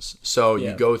 repetitions. So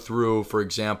you go through, for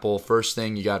example, first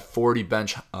thing, you got 40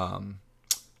 bench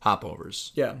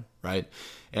hopovers. Yeah. Right?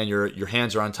 And your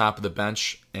hands are on top of the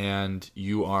bench, and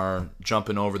you are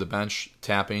jumping over the bench,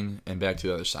 tapping, and back to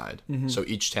the other side. Mm-hmm. So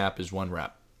each tap is 1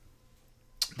 rep.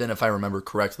 Then if I remember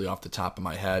correctly off the top of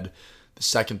my head, the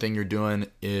second thing you're doing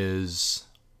is,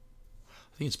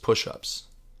 I think it's push-ups.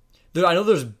 I know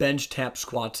there's bench tap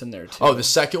squats in there too. Oh, the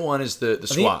second one is the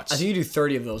squats. I think you do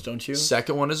 30 of those, don't you?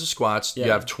 Second one is the squats. Yeah.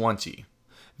 You have 20.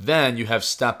 Then you have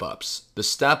step-ups. The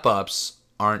step-ups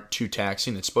aren't too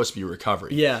taxing. It's supposed to be a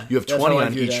recovery. Yeah, You have that's 20 how I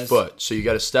on view it each as. foot. So you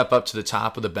got to step up to the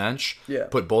top of the bench,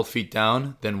 put both feet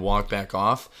down, then walk back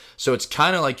off. So it's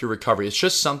kind of like your recovery. It's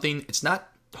just something, it's not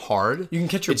hard. You can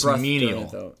catch your it's breath menial. during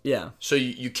it, though. Yeah. So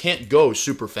you can't go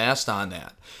super fast on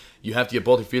that. You have to get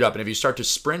both your feet up. And if you start to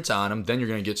sprint on them, then you're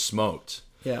going to get smoked.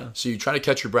 Yeah. So you try to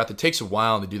catch your breath. It takes a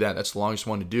while to do that. That's the longest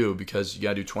one to do because you got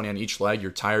to do 20 on each leg. You're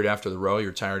tired after the row.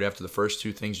 You're tired after the first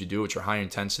 2 things you do, which are high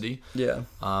intensity. Yeah.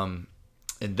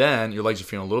 And then your legs are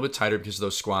feeling a little bit tighter because of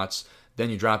those squats. Then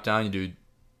you drop down. You do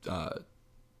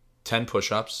 10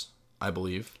 push-ups, I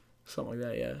believe. Something like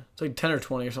that, yeah. It's like 10 or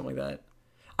 20 or something like that.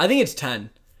 I think it's 10.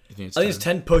 I think it's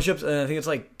 10 push-ups, and I think it's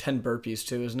like 10 burpees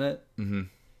too, isn't it? Mm-hmm.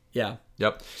 Yeah.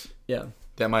 Yep. Yeah.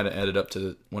 That might have added up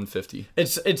to 150.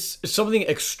 It's something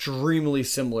extremely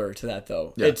similar to that,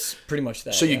 though. Yeah. It's pretty much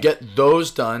that. So you get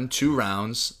those done, 2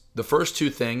 rounds. The first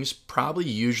 2 things probably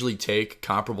usually take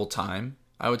comparable time,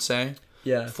 I would say.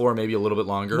 Yeah. For maybe a little bit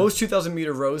longer. Most 2,000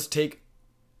 meter rows take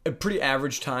a pretty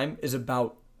average time is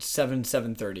about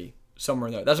 7:30, somewhere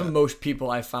in there. That's what most people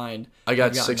I find. I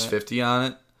got 650 on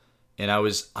it, and I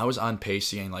was on pace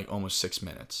to gain like almost 6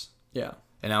 minutes. Yeah.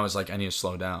 And I was like, I need to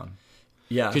slow down.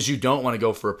 Yeah. Because you don't want to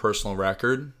go for a personal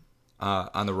record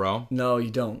on the row. No, you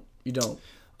don't. You don't.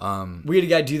 We had a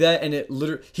guy do that, and it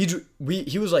literally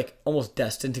he was like almost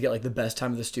destined to get like the best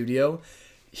time of the studio.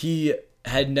 He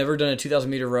had never done a 2,000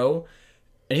 meter row,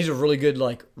 and he's a really good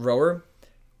like rower.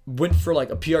 Went for like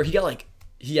a PR. He got like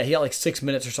 6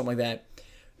 minutes or something like that.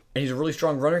 And he's a really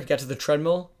strong runner. He got to the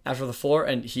treadmill after the floor,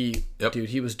 and he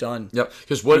was done. Yep.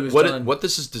 Because what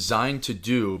this is designed to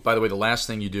do, by the way, the last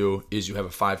thing you do is you have a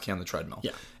 5K on the treadmill.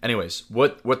 Yeah. Anyways,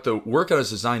 what the workout is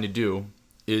designed to do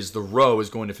is the row is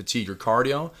going to fatigue your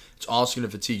cardio. It's also going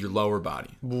to fatigue your lower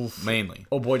body, mainly.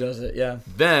 Oh boy, does it, yeah.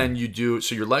 Then you do,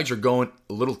 so your legs are going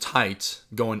a little tight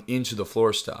going into the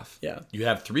floor stuff. Yeah. You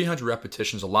have 300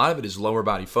 repetitions. A lot of it is lower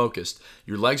body focused.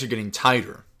 Your legs are getting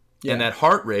tighter. Yeah. And that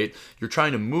heart rate, you're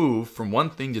trying to move from one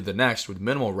thing to the next with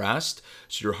minimal rest,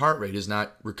 so your heart rate is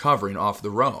not recovering off the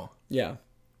row. Yeah.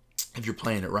 If you're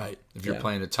playing it right, if you're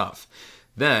playing it tough.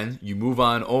 Then you move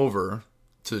on over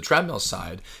to the treadmill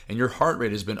side, and your heart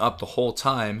rate has been up the whole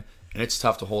time, and it's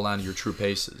tough to hold on to your true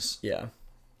paces. Yeah.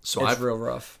 So it's real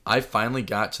rough. I finally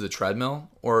got to the treadmill,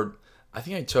 or I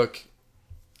think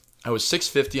I was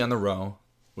 650 on the row,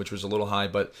 which was a little high,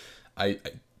 but I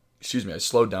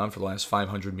slowed down for the last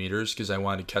 500 meters because I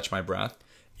wanted to catch my breath.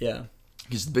 Yeah.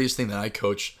 Because the biggest thing that I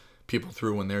coach people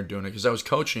through when they're doing it, because I was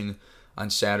coaching on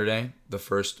Saturday, the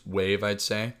first wave, I'd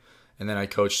say, and then I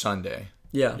coach Sunday,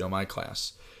 Yeah. my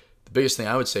class. The biggest thing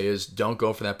I would say is don't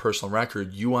go for that personal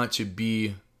record. You want to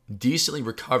be decently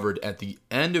recovered at the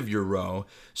end of your row,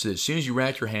 so that as soon as you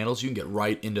rack your handles, you can get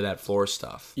right into that floor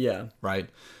stuff. Yeah. Right?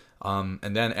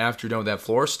 And then after you're done with that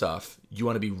floor stuff, you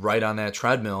want to be right on that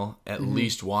treadmill, at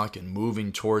least walking,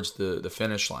 moving towards the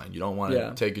finish line. You don't want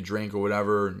to take a drink or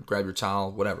whatever and grab your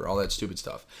towel, whatever, all that stupid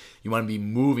stuff. You want to be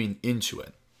moving into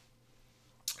it.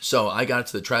 So I got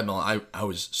to the treadmill. I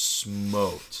was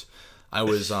smoked. I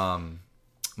was,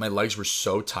 my legs were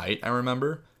so tight, I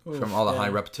remember, from all the high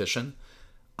repetition.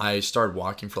 I started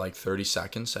walking for like 30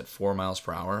 seconds at 4 miles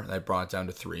per hour. And I brought it down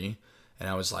to 3. And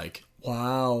I was like,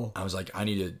 Wow. I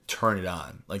need to turn it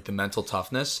on. Like the mental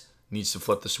toughness needs to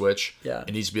flip the switch. Yeah.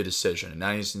 It needs to be a decision. And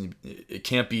now it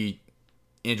can't be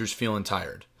Andrew's feeling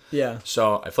tired. Yeah.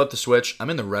 So I flipped the switch. I'm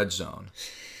in the red zone.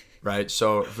 Right?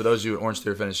 So for those of you at Orange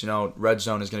Theory Fitness, red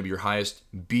zone is going to be your highest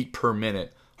beat per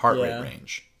minute heart rate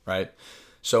range. Right?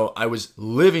 So I was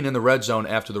living in the red zone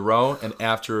after the row and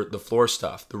after the floor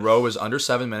stuff. The row was under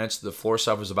 7 minutes. The floor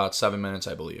stuff was about 7 minutes,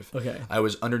 I believe. Okay. I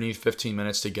was underneath 15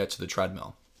 minutes to get to the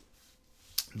treadmill.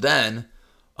 Then,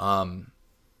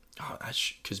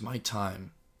 because my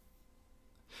time,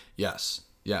 yes,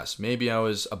 maybe I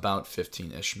was about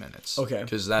 15-ish minutes. Okay.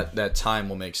 Because that time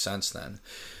will make sense then.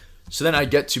 So then I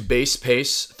get to base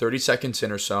pace, 30 seconds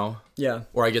in or so. Yeah.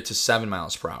 Or I get to 7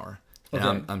 miles per hour. And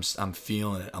Okay. I'm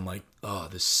feeling it. I'm like, oh,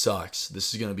 this sucks.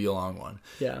 This is going to be a long one.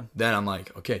 Yeah. Then I'm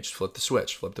like, okay, just flip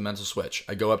the mental switch.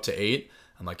 I go up to 8.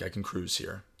 I'm like, I can cruise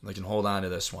here. I can hold on to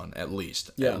this one at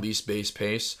least. Yeah. At least base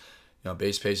pace.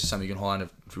 Base pace is something you can hold on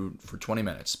to for 20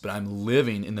 minutes. But I'm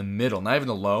living in the middle, not even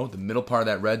the low, the middle part of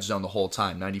that red zone the whole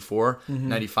time.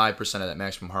 95% of that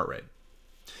maximum heart rate.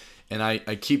 And I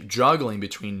keep juggling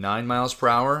between 9 miles per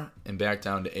hour and back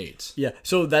down to 8. Yeah.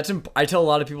 So I tell a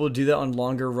lot of people to do that on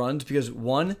longer runs because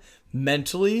one,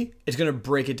 mentally, it's going to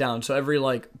break it down. So every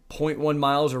like 0.1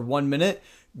 miles or 1 minute,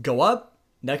 go up.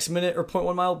 Next minute or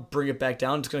 0.1 mile, bring it back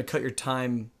down. It's going to cut your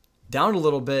time down a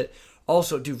little bit.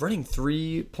 Also, dude, running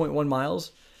 3.1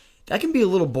 miles, that can be a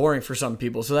little boring for some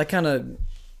people. So that kind of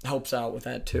helps out with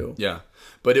that too. Yeah.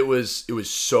 But it was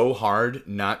so hard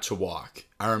not to walk.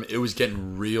 It was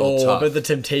getting real tough. But the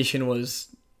temptation was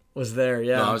there,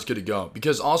 yeah. No, I was good to go.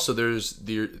 Because also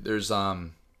there's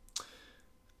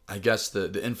I guess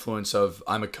the influence of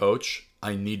I'm a coach,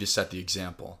 I need to set the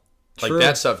example. True. Like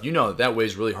that stuff, that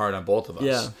weighs really hard on both of us.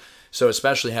 Yeah. So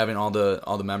especially having all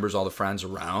the members, all the friends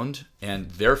around, and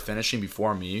they're finishing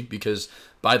before me because,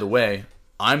 by the way,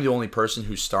 I'm the only person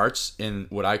who starts in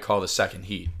what I call the second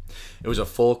heat. It was a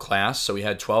full class, so we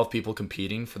had 12 people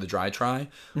competing for the dry try.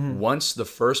 Mm-hmm. Once the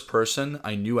first person,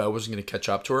 I knew I wasn't going to catch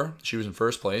up to her. She was in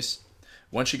first place.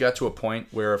 Once she got to a point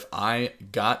where if I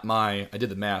did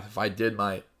the math, if I did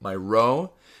my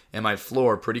row and my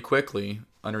floor pretty quickly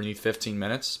underneath 15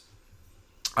 minutes,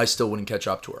 I still wouldn't catch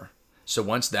up to her. So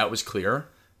once that was clear,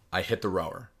 I hit the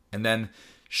rower. And then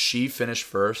she finished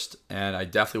first, and I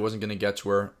definitely wasn't going to get to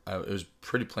her. It was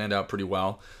pretty planned out pretty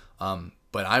well.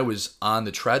 But I was on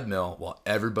the treadmill while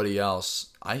everybody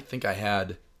else, I think I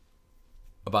had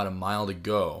about a mile to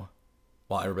go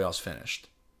while everybody else finished.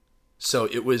 So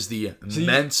it was the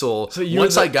mental.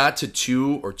 Once I got to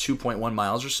 2 or 2.1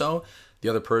 miles or so, the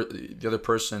other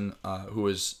person who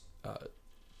was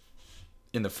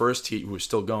in the first heat, who was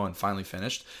still going, finally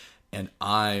finished. And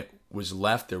I was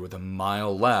left there with a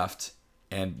mile left.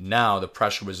 And now the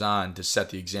pressure was on to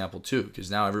set the example too.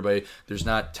 Because now there's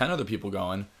not 10 other people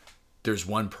going. There's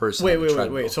one person.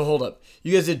 Wait. So hold up.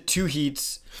 You guys did 2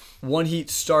 heats. 1 heat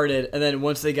started. And then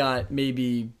once they got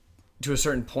maybe to a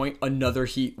certain point, another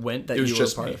heat went that you were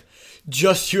part of.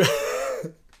 Just you.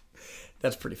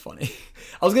 That's pretty funny.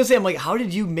 I was going to say, I'm like, how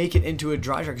did you make it into a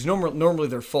dry track? Because normally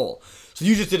they're full. So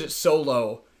you just did it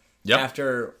solo. Yep.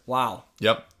 After, wow.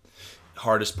 Yep.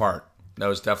 Hardest part. That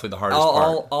was definitely the hardest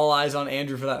part. All eyes on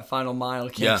Andrew for that final mile.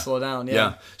 Can't slow down.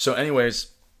 Yeah. So anyways,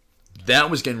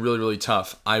 that was getting really, really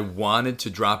tough. I wanted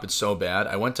to drop it so bad.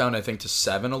 I went down, I think, to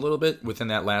 7 a little bit within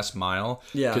that last mile.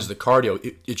 Yeah. Because the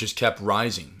cardio, it just kept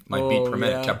rising. My beat per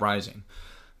minute kept rising.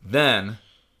 Then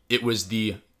it was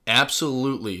the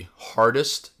absolutely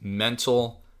hardest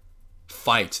mental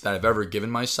fight that I've ever given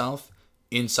myself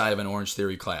inside of an Orange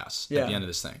Theory class at the end of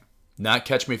this thing. Not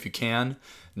Catch Me If You Can,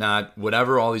 not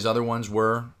whatever all these other ones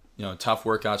were. Tough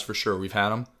workouts for sure. We've had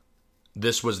them.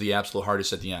 This was the absolute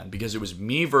hardest at the end because it was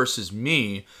me versus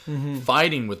me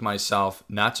fighting with myself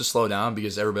not to slow down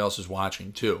because everybody else was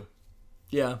watching too.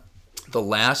 Yeah. The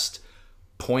last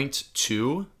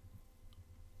 0.2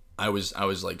 I was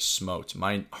like smoked.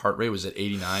 My heart rate was at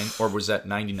 89 or was at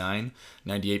 99,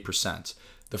 98%.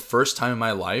 The first time in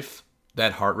my life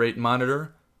that heart rate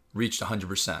monitor reached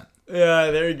 100%.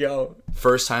 Yeah, there you go.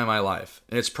 First time in my life.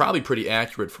 And it's probably pretty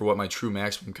accurate for what my true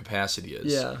maximum capacity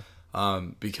is. Yeah.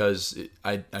 Because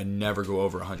I never go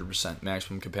over 100%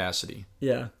 maximum capacity.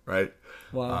 Yeah. Right?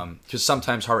 Wow. Because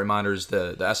sometimes heart rate monitors,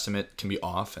 the estimate can be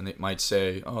off, and it might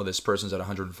say, oh, this person's at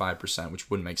 105%, which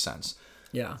wouldn't make sense.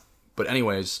 Yeah. But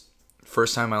anyways,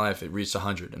 first time in my life, it reached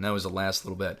 100, and that was the last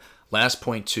little bit. Last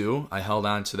 0.2, I held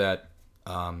on to that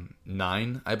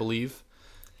 9, I believe.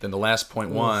 Then the last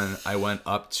 0.1, I went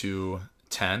up to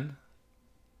 10.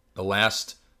 The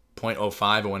last 0.05,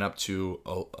 I went up to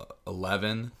 11,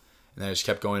 and then I just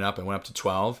kept going up. I went up to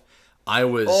 12. I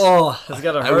was that's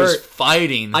gotta hurt. I was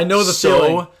fighting. I know the so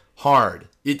feeling. hard.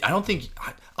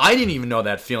 I didn't even know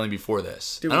that feeling before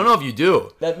this. Dude, I don't know if you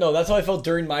do. That's how I felt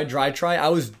during my dry try. I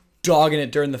was dogging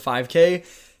it during the 5K.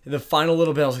 The final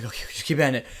little bit, I was like, okay, just keep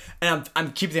at it. And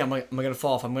I'm keep thinking, I'm like, am I gonna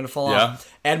fall off? I'm gonna fall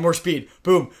off. Add more speed.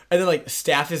 Boom. And then like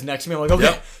staff is next to me. I'm like,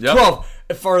 okay, Yep. 12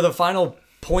 for the final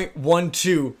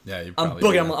 0.12. Yeah, you I'm probably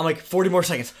booking. did. I'm like 40 more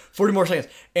seconds.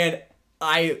 And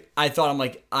I thought, I'm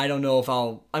like, I don't know if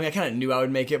I kind of knew I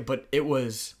would make it, but it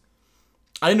was,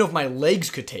 I didn't know if my legs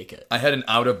could take it. I had an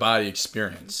out of body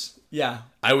experience. Yeah.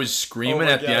 I was screaming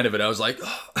at the end of it. I was like,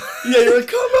 Yeah, you're like,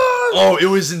 come on. oh, it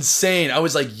was insane. I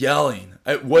was like yelling.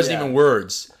 It wasn't even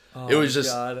words. It was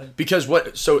just because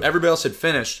so everybody else had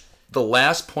finished the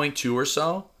last 0.2 or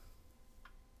so,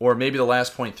 or maybe the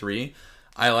last 0.3.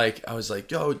 I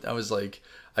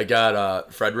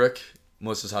got Frederick,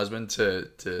 Melissa's husband,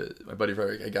 to my buddy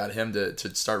Frederick. I got him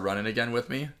to start running again with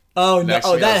me. Oh no!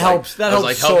 Oh, that helps. That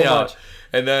helps so much.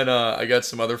 And then I got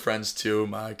some other friends too.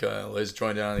 Monica, Liz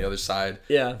joined in on the other side.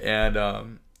 Yeah.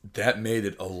 And that made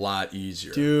it a lot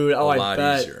easier. Dude, I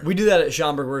bet. Easier. We do that at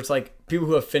Schaumburg where it's like people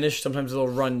who have finished, sometimes they'll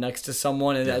run next to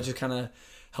someone, and that just kind of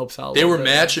helps out. They were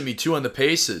matching me too on the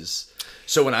paces.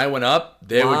 So when I went up,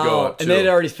 they would go up too. And they had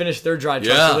already finished their dry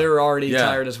try, so they were already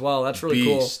tired as well. That's really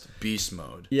cool. Beast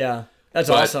mode. Yeah, that's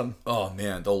awesome. Oh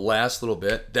man, the last little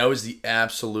bit, that was the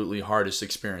absolutely hardest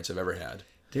experience I've ever had.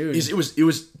 Dude. It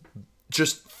was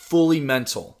just fully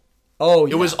mental. Oh,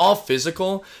 yeah. It was all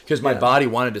physical because my body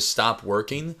wanted to stop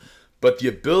working, but the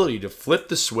ability to flip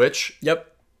the switch.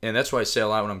 Yep. And that's why I say a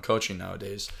lot when I'm coaching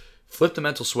nowadays. Flip the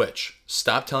mental switch.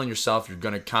 Stop telling yourself you're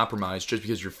going to compromise just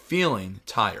because you're feeling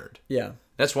tired. Yeah.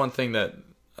 That's one thing that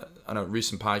on a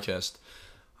recent podcast,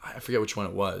 I forget which one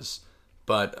it was,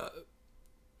 but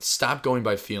stop going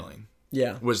by feeling.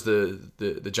 Yeah. Was the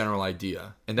general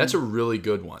idea. And that's a really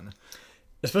good one.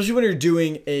 Especially when you're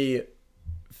doing a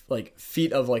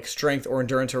feat of strength or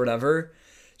endurance or whatever.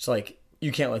 It's like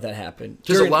you can't let that happen.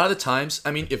 Because a lot of the times,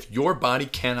 I mean, if your body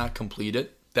cannot complete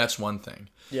it, that's one thing.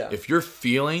 Yeah. If you're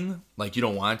feeling like you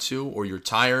don't want to, or you're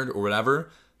tired or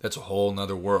whatever, that's a whole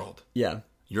nother world. Yeah.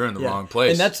 You're in the wrong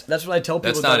place. And that's what I tell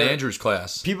people. That's not Andrew's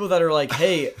class. People that are like,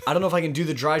 hey, I don't know if I can do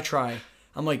the dry try.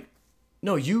 I'm like,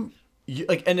 no, you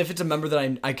like, and if it's a member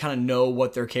that I kind of know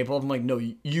what they're capable of, I'm like, no,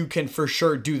 you can for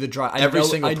sure do the dry. Every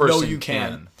single person know you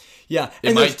can. Yeah.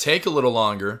 It might take a little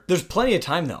longer. There's plenty of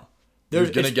time though. You're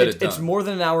going to get it done. It's more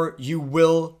than an hour. You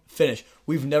will finish.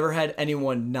 We've never had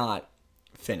anyone not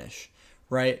finish,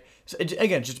 right? So it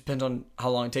just depends on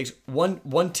how long it takes.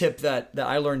 One tip that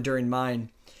I learned during mine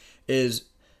is...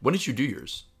 When did you do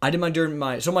yours? I did mine during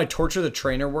my Torture the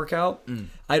Trainer workout.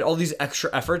 I had all these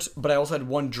extra efforts, but I also had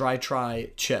one dry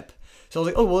try chip. So I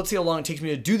was like, oh, well, let's see how long it takes me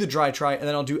to do the dry try, and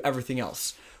then I'll do everything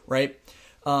else, right?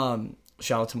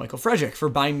 Shout out to Michael Frederick for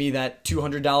buying me that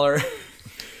 $200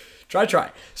 dry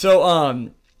try. So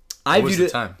What was the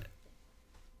time?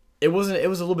 It was a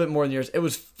little bit more than yours. It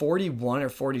was 41 or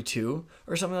 42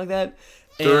 or something like that.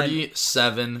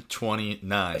 37:29.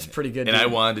 That's pretty good. And dude. I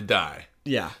wanted to die.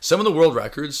 Yeah. Some of the world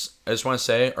records, I just want to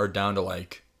say, are down to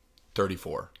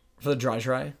 34. For the dry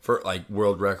try? For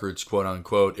world records, quote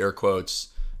unquote, air quotes,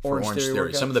 for Orange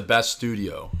Theory. Some of the best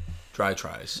studio dry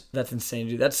tries. That's insane,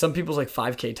 dude. That's some people's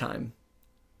 5K time.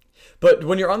 But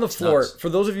when you're on the floor, for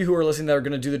those of you who are listening that are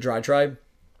going to do the dry try,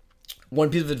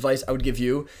 one piece of advice I would give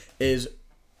you is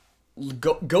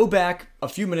go back a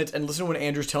few minutes and listen to when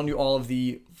Andrew's telling you all of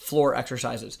the floor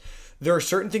exercises. There are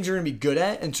certain things you're going to be good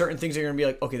at and certain things that you're going to be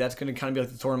like, okay, that's going to kind of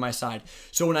be the thorn in my side.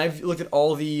 So when I've looked at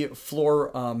all the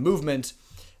floor movements,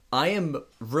 I am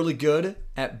really good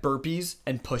at burpees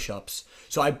and push-ups.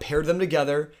 So I paired them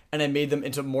together and I made them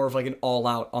into more of an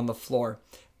all-out on the floor.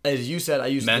 As you said, I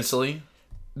used mentally.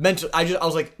 I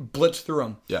was blitz through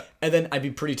them. Yeah. And then I'd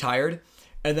be pretty tired.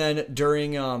 And then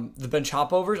during the bench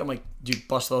hop overs, I'm like, dude,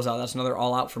 bust those out. That's another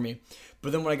all out for me.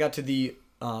 But then when I got to the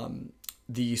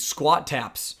the squat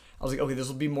taps. I was like, okay, this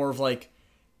will be more of like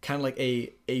kind of like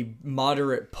a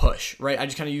moderate push, right? I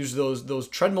just kind of used those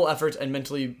treadmill efforts and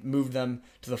mentally moved them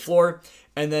to the floor.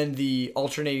 And then the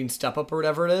alternating step up or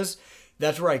whatever it is,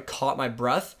 that's where I caught my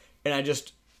breath and I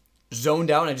just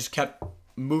zoned out and I just kept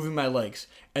moving my legs.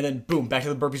 And then boom, back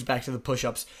to the burpees, back to the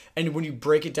push-ups. And when you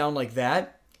break it down like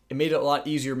that, it made it a lot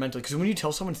easier mentally. Because when you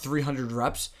tell someone 300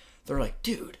 reps, they're like,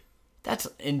 dude, that's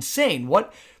insane.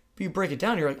 What? But you break it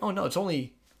down, you're like, oh no, it's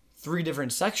only 3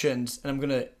 different sections and I'm going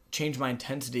to change my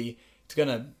intensity. It's going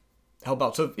to help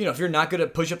out. So, if you're not good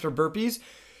at push-ups or burpees,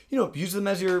 use them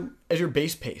as your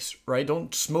base pace, right?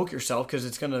 Don't smoke yourself because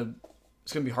it's going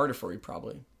to be harder for you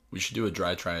probably. We should do a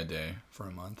dry try a day for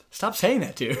a month. Stop saying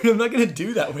that, dude. I'm not going to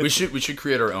do that with We should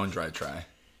create our own dry try.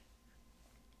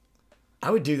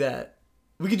 I would do that.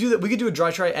 We could do that. We could do a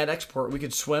dry try at Export. We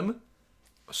could swim.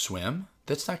 Swim?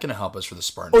 That's not going to help us for the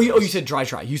Spartan. Oh, you race. said dry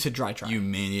try. You said dry try. You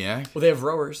maniac. Well, they have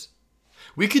rowers.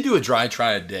 We could do a dry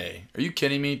try a day. Are you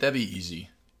kidding me? That'd be easy.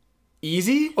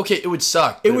 Easy? Okay, it would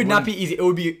suck. It would not be easy. It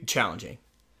would be challenging.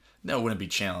 No, it wouldn't be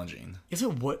challenging. Is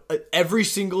it what? Every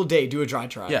single day do a dry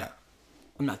try? Yeah.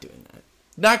 I'm not doing that.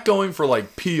 Not going for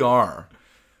like PR.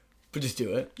 But just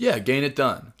do it. Yeah, gain it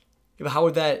done. Yeah, but how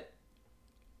would that...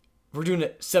 We're doing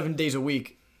it 7 days a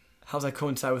week. How does that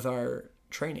coincide with our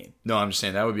training? No, I'm just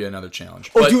saying that would be another challenge.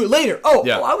 Oh, do it later. Oh,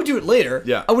 Yeah. I would do it later.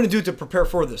 Yeah. I wouldn't do it to prepare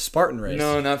for the Spartan race.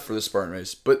 No, not for the Spartan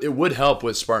race. But it would help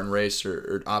with Spartan race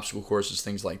or obstacle courses,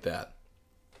 things like that.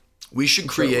 We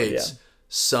should sure it would, create yeah.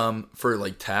 some, for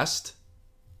like test,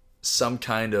 some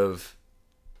kind of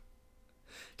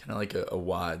like a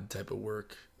WOD type of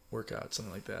workout,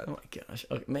 something like that. Oh my gosh.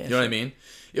 Okay, man. You know what I mean?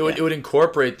 It would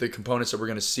incorporate the components that we're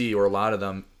going to see, or a lot of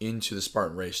them, into the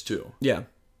Spartan race too. Yeah.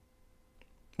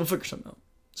 We'll figure something out.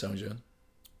 Sounds good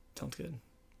Sounds good.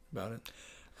 about it.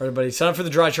 All right, everybody. Sign up for the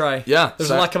dry try. Yeah,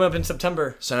 There's a lot coming up in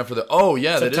September. Sign up for the. Oh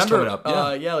yeah, that is September. coming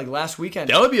up. Yeah, Like last weekend.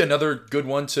 that would be another good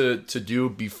one to do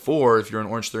before, if you're in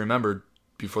Orange Theory member,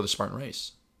 before the Spartan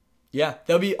race. Yeah,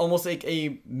 that'll be almost like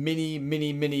a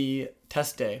mini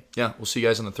test day. Yeah, we'll see you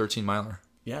guys on the 13 miler.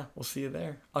 Yeah, we'll see you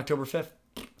there. October 5th.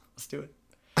 Let's do it.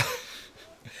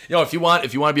 If you want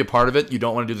to be a part of it, you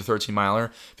don't want to do the 13 miler.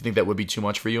 If you think that would be too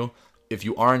much for you, if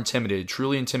you are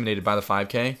truly intimidated by the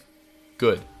 5K,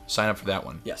 good. Sign up for that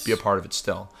one. Yes. Be a part of it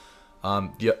still.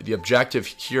 The objective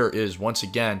here is, once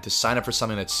again, to sign up for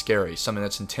something that's scary, something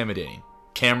that's intimidating.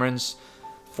 Cameron's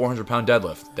 400-pound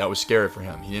deadlift. That was scary for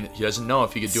him. He doesn't know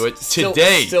if he could do it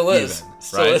today. Still is. Even,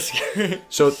 Still right? is scary.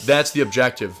 So that's the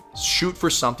objective. Shoot for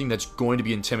something that's going to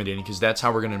be intimidating, because that's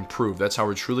how we're going to improve. That's how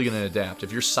we're truly going to adapt.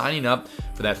 If you're signing up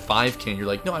for that 5K and you're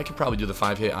like, no, I could probably do the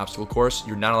 5K obstacle course,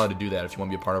 you're not allowed to do that if you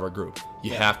want to be a part of our group.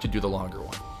 You have to do the longer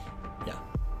one. Yeah.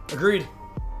 Agreed.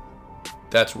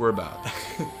 That's what we're about.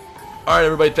 All right,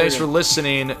 everybody. Thanks for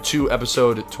listening to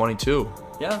episode 22.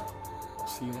 Yeah.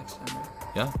 See you next time. Man.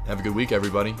 Yeah. Have a good week,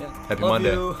 everybody. Yeah. Happy Love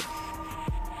Monday. you.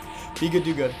 Be good,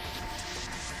 do good.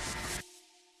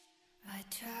 I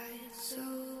tried so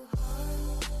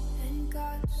hard and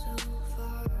got so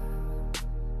far,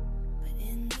 but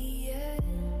in the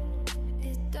end,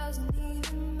 it doesn't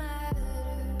even matter.